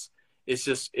worldwide.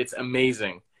 It's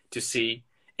amazing to see,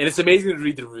 and it's amazing to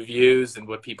read the reviews and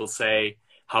what people say,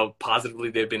 how positively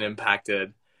they've been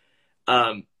impacted.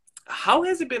 Um, how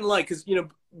has it been like? Because you know,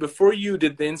 before you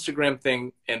did the Instagram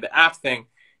thing and the app thing,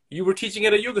 you were teaching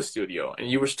at a yoga studio, and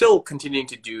you were still continuing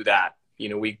to do that, you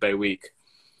know, week by week.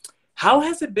 How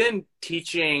has it been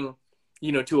teaching,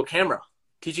 you know, to a camera,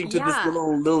 teaching to this Yeah,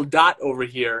 little dot over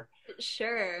here?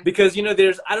 sure. Because, you know,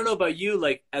 there's, I don't know about you,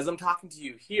 like, as I'm talking to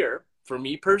you here, for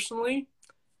me personally,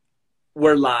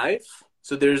 we're live.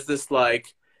 So there's this,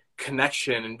 like,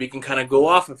 connection and we can kind of go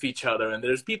off of each other and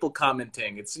there's people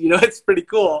commenting. It's, you know, it's pretty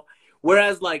cool.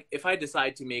 Whereas, like, if I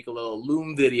decide to make a little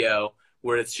Loom video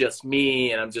where it's just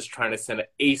me and I'm just trying to send an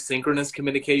asynchronous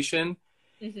communication,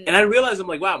 and Hmm. I realized I'm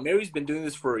like, wow, Mary's been doing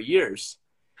this for years.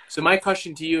 So my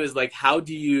question to you is like, how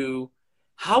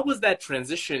was that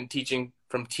transition teaching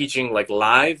from teaching like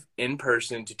live in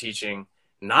person to teaching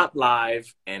not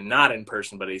live and not in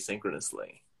person, but asynchronously?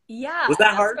 Was Yeah,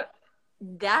 that hard?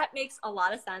 that makes a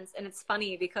lot of sense. And it's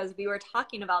funny because we were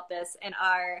talking about this in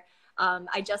our,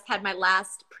 I just had my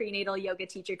last prenatal yoga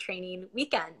teacher training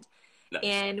weekend. Nice.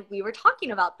 And we were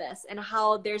talking about this and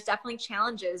how there's definitely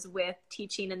challenges with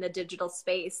teaching in the digital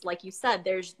space. Like you said,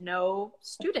 there's no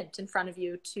student in front of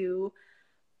you to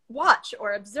watch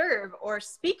or observe or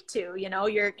speak to. You know,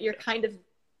 you're kind of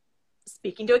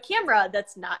speaking to a camera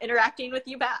that's not interacting with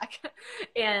you back.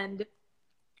 And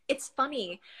it's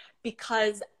funny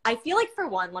because I feel like, for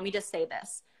one, let me just say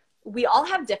this. We all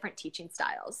have different teaching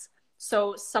styles.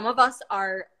 So some of us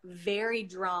are very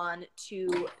drawn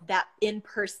to that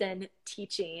in-person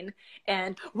teaching.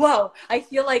 And whoa, I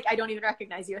feel like I don't even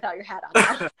recognize you without your hat on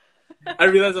now. I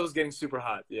realized I was getting super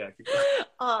hot. Yeah. Keep going.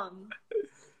 um,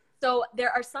 So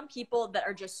there are some people that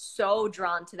are just so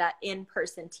drawn to that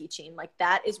in-person teaching. Like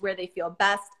that is where they feel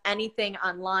best. Anything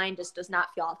online just does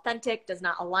not feel authentic, does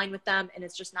not align with them, and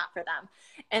it's just not for them.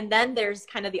 And then there's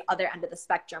kind of the other end of the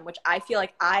spectrum, which I feel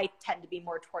like I tend to be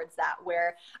more towards that,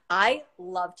 where I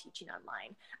love teaching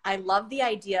online. I love the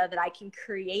idea that I can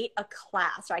create a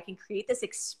class or I can create this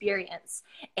experience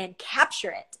and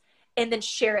capture it and then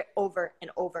share it over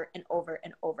and over and over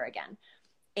and over again.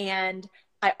 And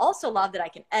I also love that I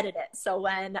can edit it. So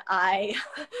when I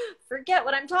forget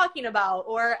what I'm talking about,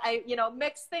 or I,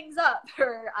 mix things up,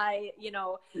 or I,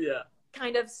 Yeah.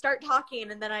 kind of start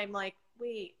talking and then I'm like,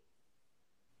 wait,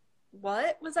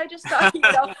 what was I just talking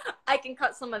about? I can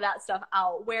cut some of that stuff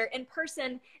out, where in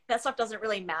person, that stuff doesn't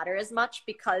really matter as much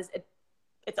because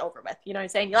it's over with. You know what I'm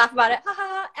saying? You laugh about it. Ha ha,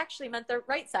 ha, actually meant the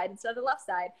right side instead of the left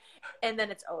side. And then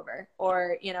it's over.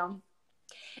 Or,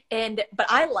 but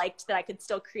I liked that I could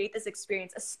still create this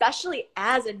experience, especially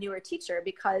as a newer teacher,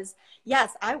 because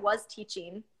yes, I was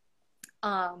teaching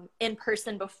in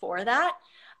person before that,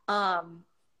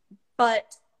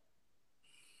 but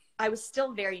I was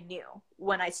still very new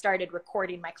when I started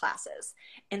recording my classes.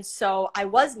 And so I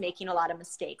was making a lot of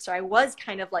mistakes, or I was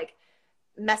kind of like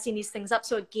messing these things up.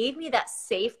 So it gave me that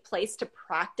safe place to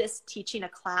practice teaching a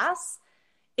class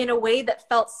in a way that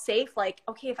felt safe. Like,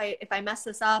 okay, if I mess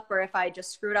this up, or if I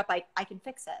just screw it up, I can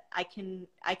fix it. I can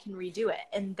redo it.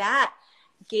 And that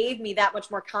gave me that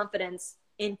much more confidence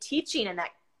in teaching in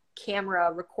that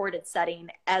camera recorded setting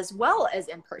as well as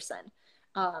in person.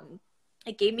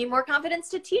 It gave me more confidence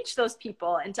to teach those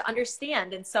people and to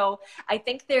understand. And so I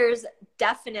think there's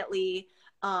definitely,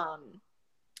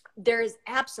 there's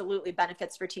absolutely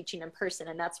benefits for teaching in person.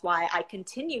 And that's why I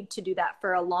continued to do that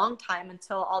for a long time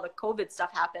until all the COVID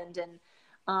stuff happened. And,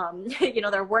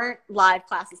 there weren't live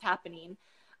classes happening,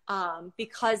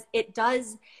 because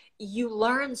you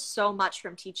learn so much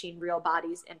from teaching real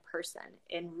bodies in person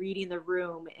and reading the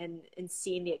room and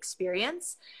seeing the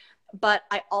experience. But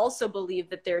I also believe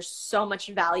that there's so much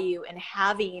value in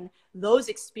having those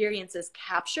experiences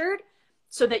captured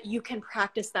so that you can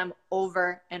practice them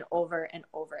over and over and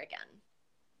over again.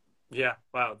 Yeah.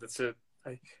 Wow.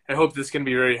 I hope this can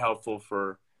be very helpful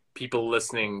for people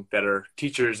listening that are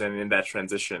teachers and in that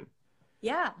transition.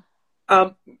 Yeah.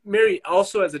 Mary,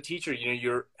 also as a teacher,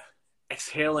 you're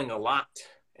exhaling a lot,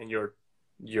 and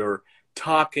you're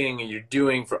talking and you're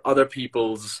doing for other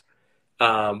people's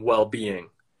well-being.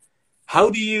 How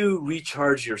do you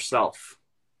recharge yourself?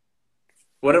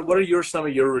 What are some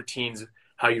of your routines?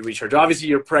 How you recharge? Obviously,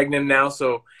 you're pregnant now,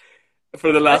 so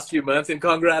for the last few months, and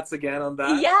congrats again on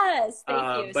that. Yes,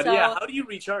 thank you. But yeah, how do you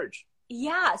recharge?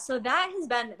 Yeah, so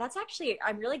that's actually,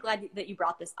 I'm really glad that you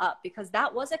brought this up, because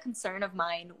that was a concern of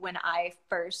mine when I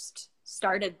first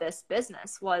started this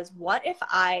business, was what if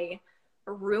I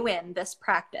ruin this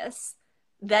practice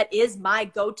that is my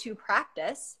go-to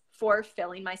practice for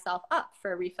filling myself up,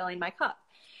 for refilling my cup.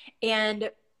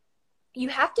 And you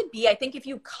have to be, I think if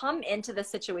you come into the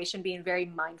situation being very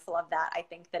mindful of that, I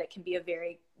think that it can be a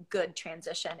very good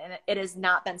transition. And it has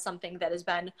not been something that has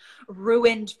been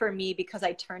ruined for me because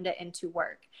I turned it into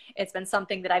work. It's been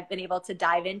something that I've been able to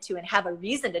dive into and have a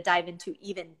reason to dive into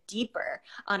even deeper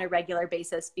on a regular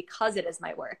basis because it is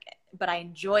my work. But I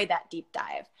enjoy that deep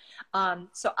dive.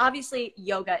 So obviously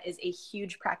yoga is a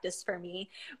huge practice for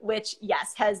me, which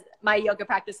my yoga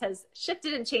practice has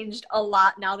shifted and changed a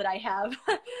lot now that I have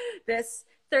this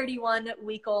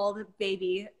 31-week-old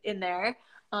baby in there.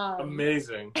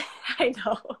 Amazing. I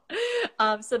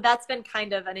know. So that's been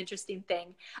kind of an interesting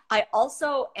thing. I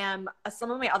also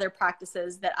some of my other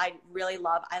practices that I really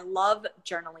love. I love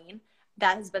journaling.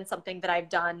 That has been something that I've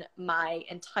done my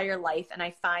entire life. And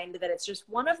I find that it's just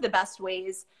one of the best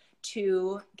ways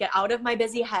to get out of my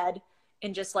busy head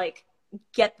and just like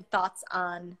get the thoughts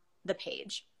on the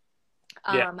page.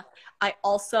 Yeah. I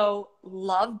also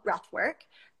love breath work.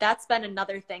 That's been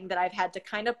another thing that I've had to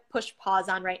kind of push pause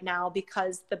on right now,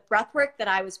 because the breath work that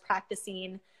I was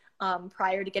practicing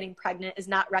prior to getting pregnant is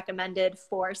not recommended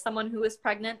for someone who is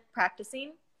pregnant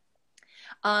practicing.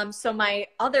 So my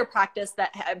other practice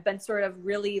that I've been sort of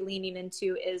really leaning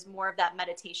into is more of that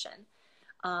meditation.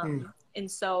 And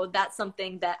so that's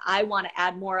something that I want to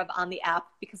add more of on the app,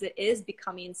 because it is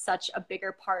becoming such a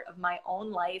bigger part of my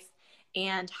own life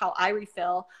and how I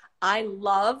refill. I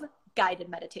love guided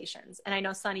meditations. And I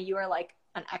know, Sunny, you are like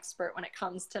an expert when it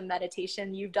comes to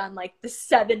meditation. You've done like the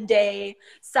 7-day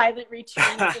silent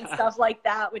retreats and stuff like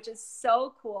that, which is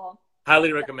so cool.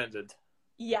 Highly recommended.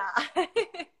 Yeah.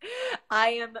 I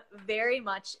am very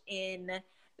much in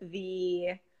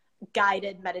the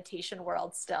guided meditation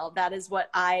world still. That is what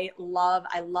I love.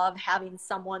 I love having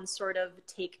someone sort of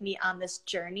take me on this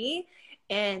journey.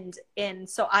 And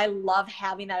so I love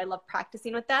having that. I love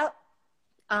practicing with that.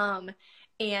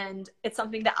 And it's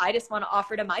something that I just want to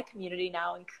offer to my community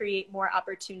now and create more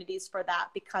opportunities for that,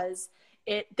 because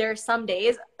there are some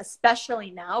days,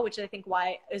 especially now, which I think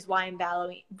is why I'm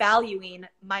valuing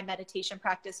my meditation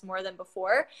practice more than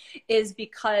before, is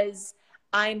because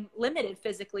I'm limited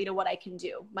physically to what I can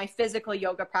do. My physical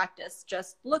yoga practice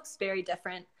just looks very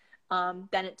different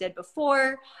than it did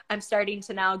before. I'm starting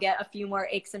to now get a few more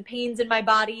aches and pains in my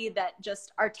body that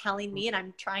just are telling me, and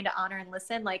I'm trying to honor and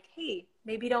listen, like, hey,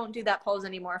 maybe don't do that pose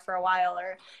anymore for a while,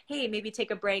 or hey, maybe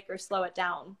take a break or slow it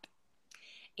down.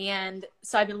 And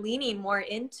so I've been leaning more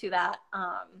into that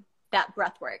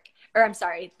breath work,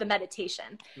 the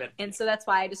meditation. And so that's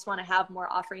why I just want to have more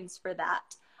offerings for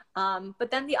that. But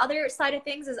then the other side of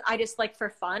things is I just like, for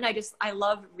fun, I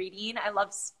love reading. I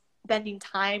love spending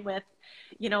time with,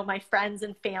 my friends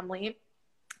and family,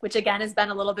 which again has been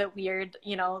a little bit weird,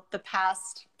 the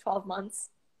past 12 months.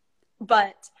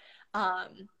 But,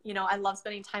 I love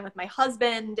spending time with my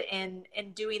husband and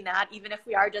doing that, even if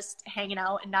we are just hanging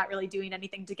out and not really doing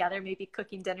anything together, maybe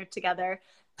cooking dinner together.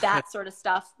 That sort of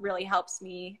stuff really helps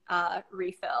me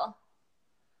refill.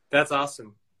 That's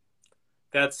awesome.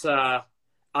 That's, I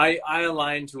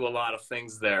align to a lot of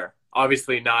things there.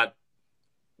 Obviously not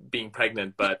being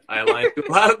pregnant, but I align to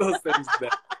a lot of those things there.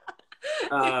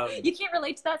 You can't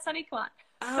relate to that, Sunny? Come on.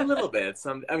 A little bit.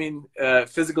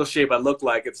 Physical shape, I look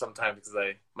like it sometimes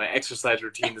because my exercise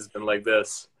routine has been like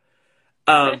this.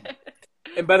 And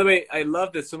by the way, I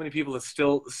love that so many people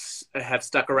have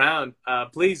stuck around.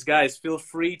 Please, guys, feel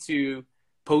free to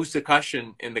post a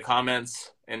question in the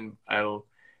comments, and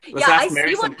let's ask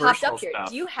Mary some personal stuff.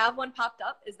 Do you have one popped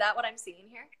up? Is that what I'm seeing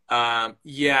here?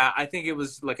 Yeah, I think it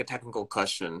was like a technical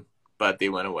question, but they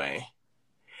went away.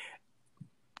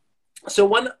 So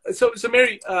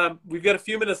Mary, we've got a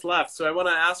few minutes left. So I want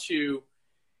to ask you,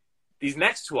 these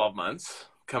next 12 months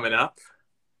coming up,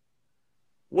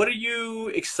 what are you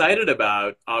excited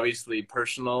about? Obviously,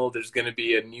 personal. There's going to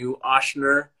be a new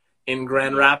Ochsner in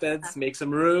Grand Rapids. Make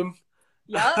some room.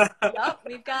 Yep.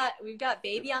 We've got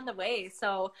baby on the way.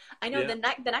 So I know the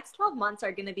next 12 months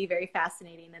are going to be very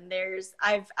fascinating. And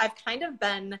I've kind of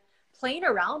been playing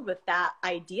around with that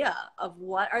idea of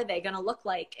what are they going to look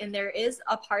like. And there is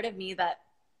a part of me that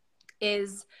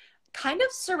is kind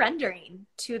of surrendering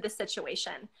to the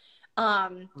situation.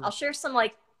 I'll share some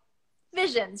like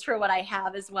visions for what I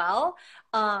have as well.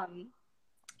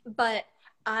 But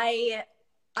I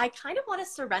kind of want to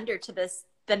surrender to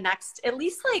the next, at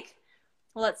least like,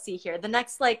 let's see here, the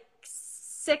next like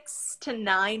 6 to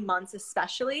 9 months,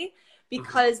 especially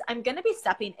because I'm going to be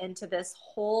stepping into this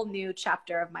whole new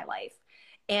chapter of my life.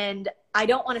 And I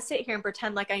don't want to sit here and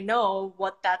pretend like I know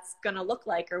what that's going to look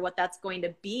like or what that's going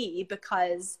to be,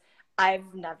 because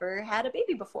I've never had a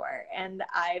baby before and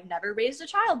I've never raised a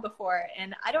child before,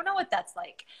 and I don't know what that's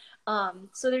like.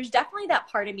 So there's definitely that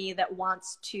part of me that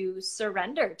wants to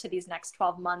surrender to these next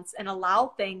 12 months and allow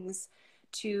things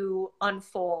to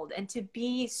unfold and to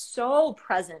be so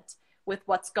present with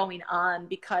what's going on,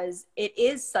 because it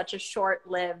is such a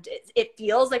short-lived, it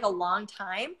feels like a long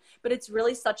time, but it's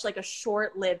really such like a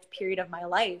short-lived period of my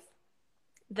life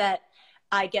that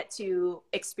I get to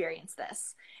experience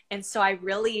this. And so I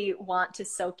really want to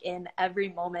soak in every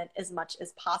moment as much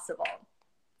as possible.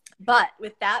 But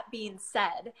with that being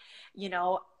said, you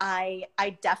know, I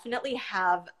definitely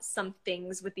have some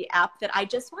things with the app that I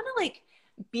just want to like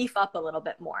beef up a little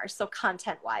bit more. So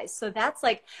content wise. So that's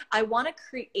like, I want to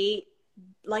create,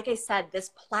 like I said, this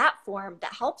platform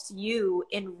that helps you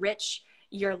enrich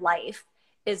your life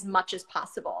as much as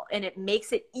possible. And it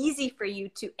makes it easy for you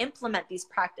to implement these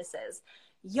practices: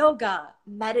 yoga,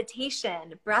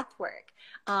 meditation, breath work.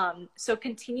 So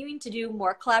continuing to do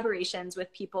more collaborations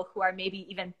with people who are maybe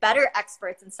even better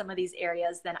experts in some of these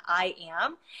areas than I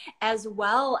am, as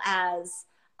well as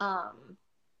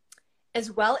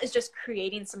just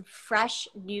creating some fresh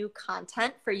new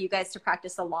content for you guys to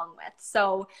practice along with.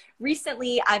 So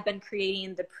recently I've been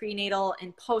creating the prenatal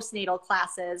and postnatal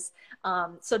classes.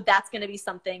 So that's going to be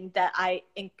something that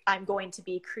I'm going to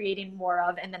be creating more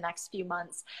of in the next few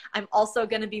months. I'm also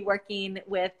going to be working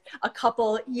with a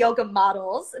couple yoga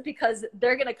models, because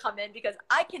they're going to come in, because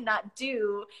I cannot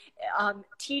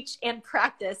teach and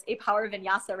practice a power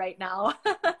vinyasa right now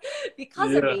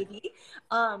because of baby.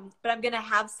 But I'm going to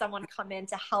have someone come in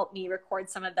to help me record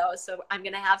some of those. So I'm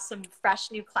going to have some fresh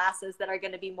new classes that are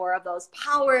going to be more of those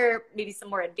power, maybe some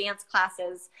more advanced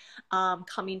classes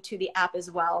coming to the app as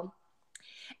well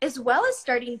as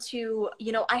starting to,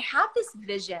 you know, I have this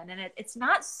vision, and it's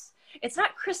not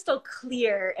crystal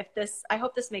clear I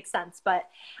hope this makes sense, but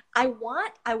I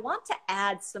want to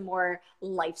add some more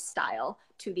lifestyle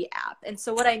to the app. And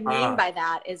so what I mean by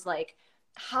that is like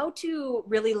how to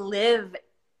really live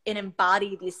and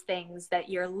embody these things that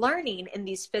you're learning in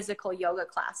these physical yoga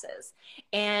classes.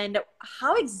 And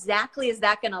how exactly is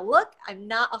that going to look? I'm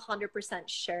not 100%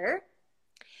 sure.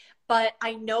 But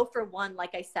I know for one,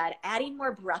 like I said, adding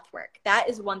more breath work, that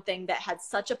is one thing that had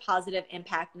such a positive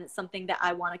impact. And it's something that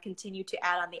I want to continue to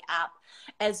add on the app,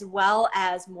 as well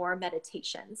as more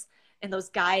meditations and those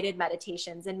guided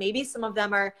meditations. And maybe some of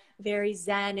them are very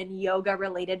Zen and yoga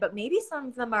related, but maybe some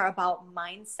of them are about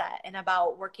mindset and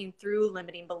about working through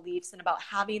limiting beliefs and about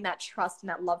having that trust and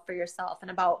that love for yourself and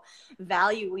about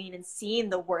valuing and seeing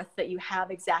the worth that you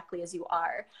have exactly as you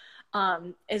are.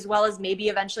 As well as maybe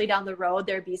eventually down the road,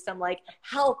 there'd be some like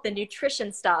health and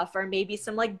nutrition stuff, or maybe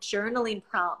some like journaling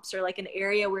prompts, or like an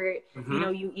area where, you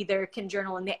know, you either can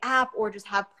journal in the app or just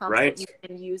have prompts that you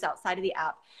can use outside of the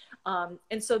app.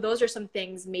 And so those are some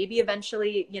things. Maybe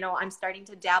eventually, you know, I'm starting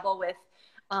to dabble with,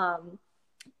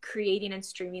 creating and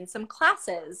streaming some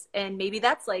classes, and maybe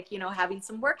that's like, you know, having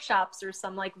some workshops or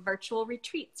some like virtual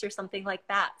retreats or something like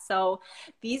that. So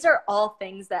these are all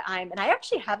things that and I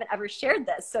actually haven't ever shared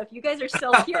this. So if you guys are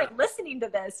still here and listening to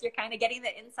this, you're kind of getting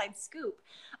the inside scoop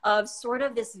of sort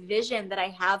of this vision that I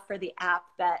have for the app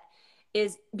that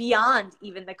is beyond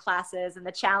even the classes and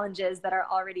the challenges that are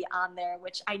already on there,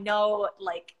 which I know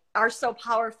like are so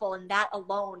powerful, and that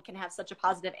alone can have such a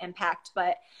positive impact.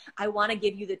 But I want to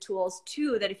give you the tools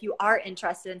too, that if you are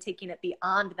interested in taking it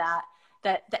beyond that,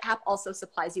 that the app also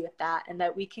supplies you with that, and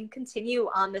that we can continue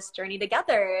on this journey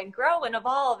together and grow and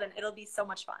evolve, and it'll be so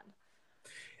much fun.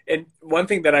 And one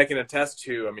thing that I can attest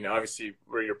to, I mean, obviously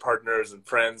we're your partners and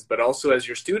friends, but also as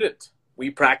your student, we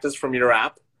practice from your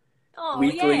app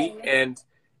weekly. Yay.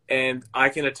 And I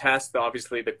can attest that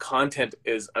obviously the content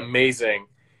is amazing.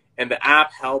 And the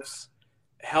app helps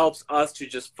us to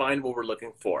just find what we're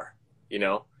looking for, you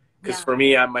know, because for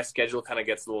me, my schedule kind of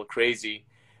gets a little crazy.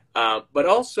 But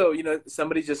also, you know,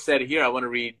 somebody just said here, I want to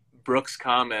read Brooke's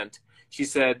comment. She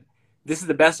said, "This is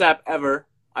the best app ever.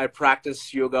 I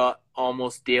practice yoga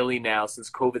almost daily now since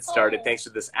COVID started, thanks to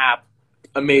this app."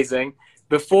 Amazing.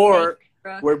 Before,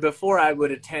 before I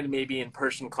would attend maybe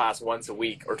in-person class once a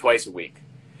week or twice a week.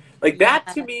 Like that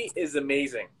to me is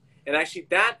amazing. And actually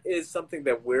that is something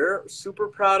that we're super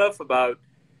proud of about,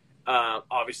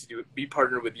 obviously to be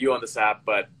partnered with you on this app,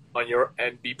 but on your,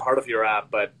 and be part of your app,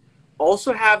 but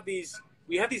also have these,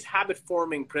 we have these habit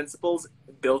forming principles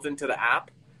built into the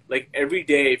app. Like every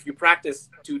day, if you practice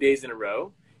 2 days in a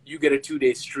row, you get a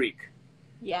 2-day streak.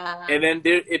 Yeah. And then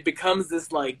there, it becomes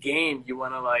this like game. You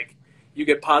want to like, you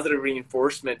get positive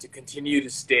reinforcement to continue to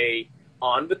stay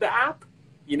on with the app,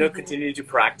 you know, continue to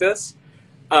practice.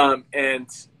 And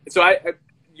so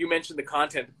you mentioned the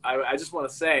content. I just want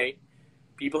to say,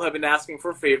 people have been asking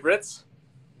for favorites,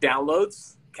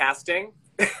 downloads, casting.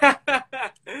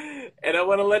 And I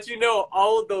want to let you know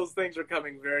all of those things are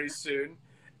coming very soon.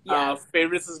 Yes.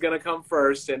 Favorites is going to come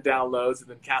first, and downloads, and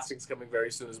then casting is coming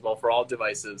very soon as well for all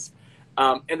devices.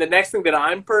 And the next thing that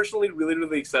I'm personally really,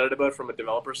 really excited about from a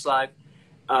developer side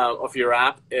of your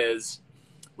app is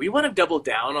we want to double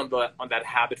down on that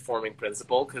habit forming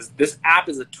principle, because this app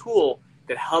is a tool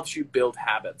that helps you build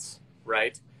habits,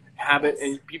 right? Yes.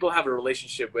 And people have a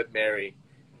relationship with Mary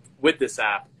with this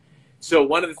app. So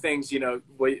one of the things, you know,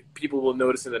 what people will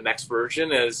notice in the next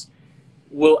version is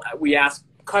we ask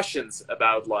questions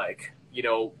about, like, you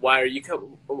know,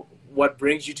 what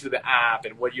brings you to the app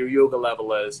and what your yoga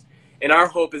level is. And our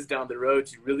hope is down the road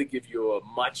to really give you a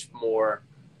much more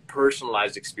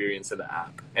personalized experience in the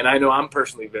app. And I know I'm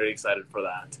personally very excited for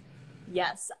that.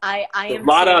 Yes, I am.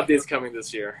 A lot of updates coming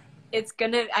this year. It's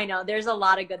gonna, I know there's a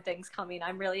lot of good things coming.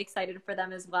 I'm really excited for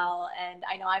them as well. And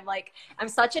I know I'm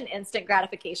such an instant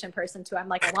gratification person too. I'm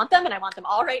like, I want them and I want them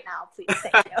all right now, please.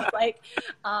 Thank you. Like,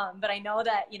 but I know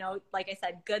that, you know, like I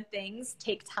said, good things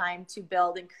take time to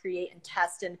build and create and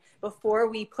test. And before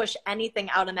we push anything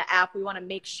out in the app, we want to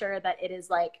make sure that it is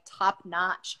like top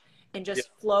notch and just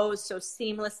flows so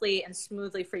seamlessly and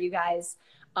smoothly for you guys.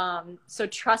 So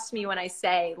trust me when I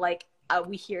say, like,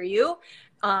 we hear you.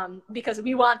 Because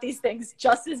we want these things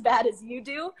just as bad as you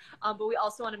do. But we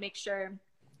also want to make sure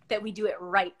that we do it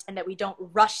right and that we don't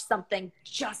rush something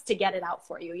just to get it out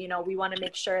for you. You know, we want to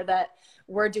make sure that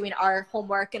we're doing our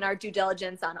homework and our due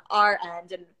diligence on our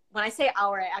end. And when I say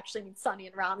our, I actually mean Sunny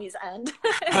and Rami's end,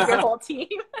 and your whole team.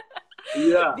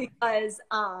 Yeah. Because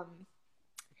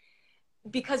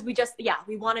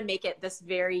we want to make it this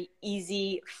very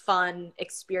easy, fun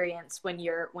experience when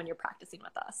you're practicing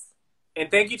with us. And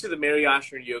thank you to the Mary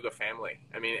Oshner Yoga family.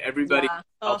 I mean, everybody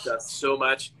helped us so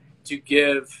much to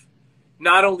give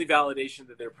not only validation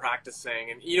that they're practicing.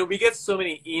 And, you know, we get so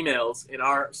many emails in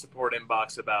our support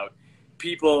inbox about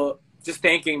people just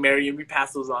thanking Mary, and we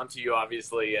pass those on to you,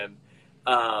 obviously. And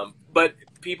but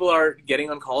people are getting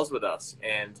on calls with us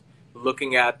and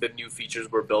looking at the new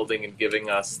features we're building and giving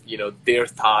us, you know, their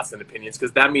thoughts and opinions,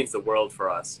 because that means the world for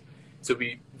us. So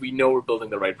we know we're building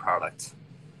the right product.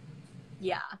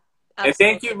 Yeah. Absolutely. And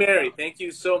thank you, Mary. Thank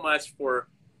you so much for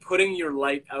putting your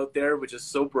light out there, which is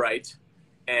so bright.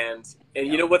 And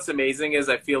you know what's amazing is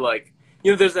I feel like,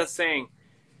 you know, there's that saying,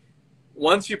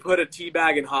 once you put a tea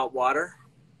bag in hot water,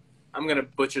 I'm going to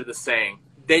butcher the saying,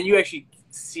 then you actually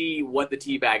see what the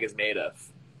tea bag is made of,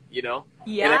 you know?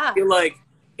 Yeah. And I feel like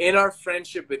in our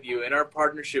friendship with you, in our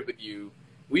partnership with you,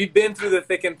 we've been through the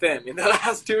thick and thin in the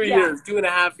last 2 years,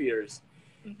 2.5 years.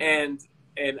 Mm-hmm.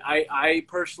 And I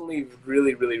personally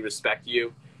really, really respect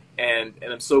you, and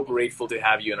I'm so grateful to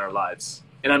have you in our lives.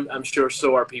 And I'm sure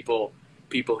so are people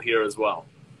here as well.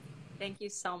 Thank you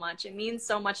so much. It means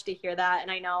so much to hear that.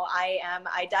 And I know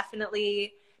I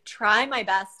definitely try my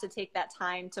best to take that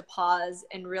time to pause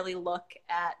and really look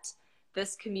at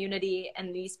this community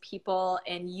and these people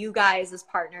and you guys as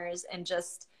partners, and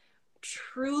just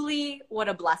truly what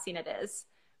a blessing it is.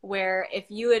 Where if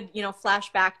you would, you know,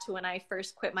 flash back to when I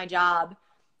first quit my job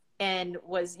and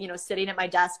was, you know, sitting at my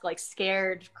desk, like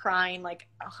scared, crying, like,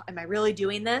 oh, am I really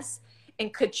doing this?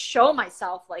 And could show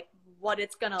myself like what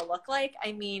it's going to look like.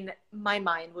 I mean, my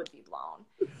mind would be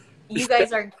blown. You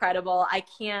guys are incredible. I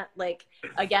can't, like,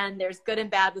 again, there's good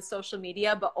and bad with social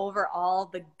media, but overall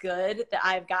the good that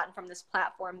I've gotten from this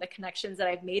platform, the connections that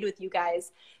I've made with you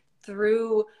guys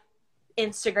through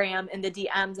Instagram and the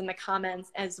DMs and the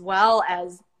comments, as well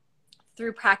as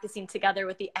through practicing together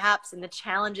with the apps and the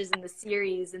challenges and the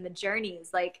series and the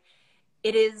journeys, like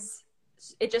it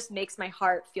just makes my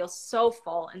heart feel so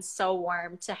full and so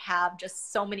warm to have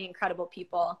just so many incredible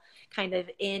people kind of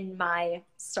in my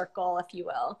circle, if you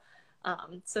will.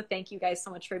 So thank you guys so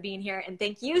much for being here. And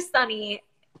thank you, Sunny,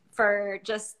 for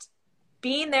just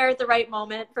being there at the right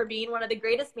moment, for being one of the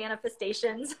greatest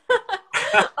manifestations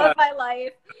of my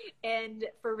life, and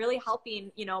for really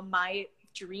helping, you know, my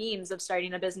dreams of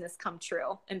starting a business come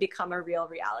true and become a real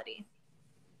reality.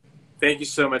 Thank you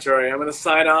so much, Ari. I'm going to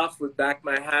sign off with back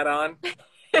my hat on.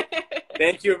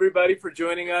 Thank you, everybody, for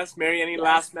joining us. Mary, any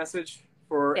last message?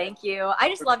 Thank you. I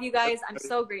just love you guys. I'm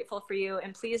so grateful for you.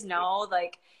 And please know,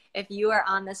 like, if you are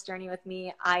on this journey with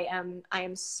me, I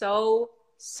am so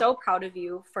proud of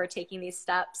you for taking these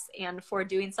steps and for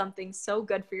doing something so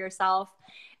good for yourself.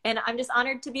 And I'm just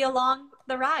honored to be along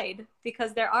the ride,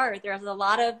 because there's a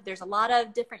lot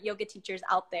of different yoga teachers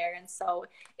out there. And so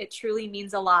it truly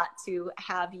means a lot to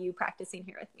have you practicing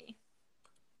here with me.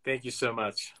 Thank you so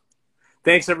much.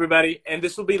 Thanks, everybody. And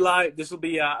this will be live. This will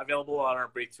be available on our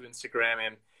Breakthrough Instagram,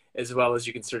 and as well as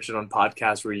you can search it on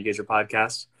podcasts where you get your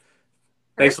podcasts.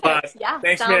 Thanks a lot. Yeah,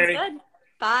 thanks, sounds Mary. Good.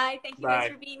 Bye. Thank you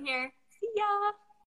guys for being here. See ya.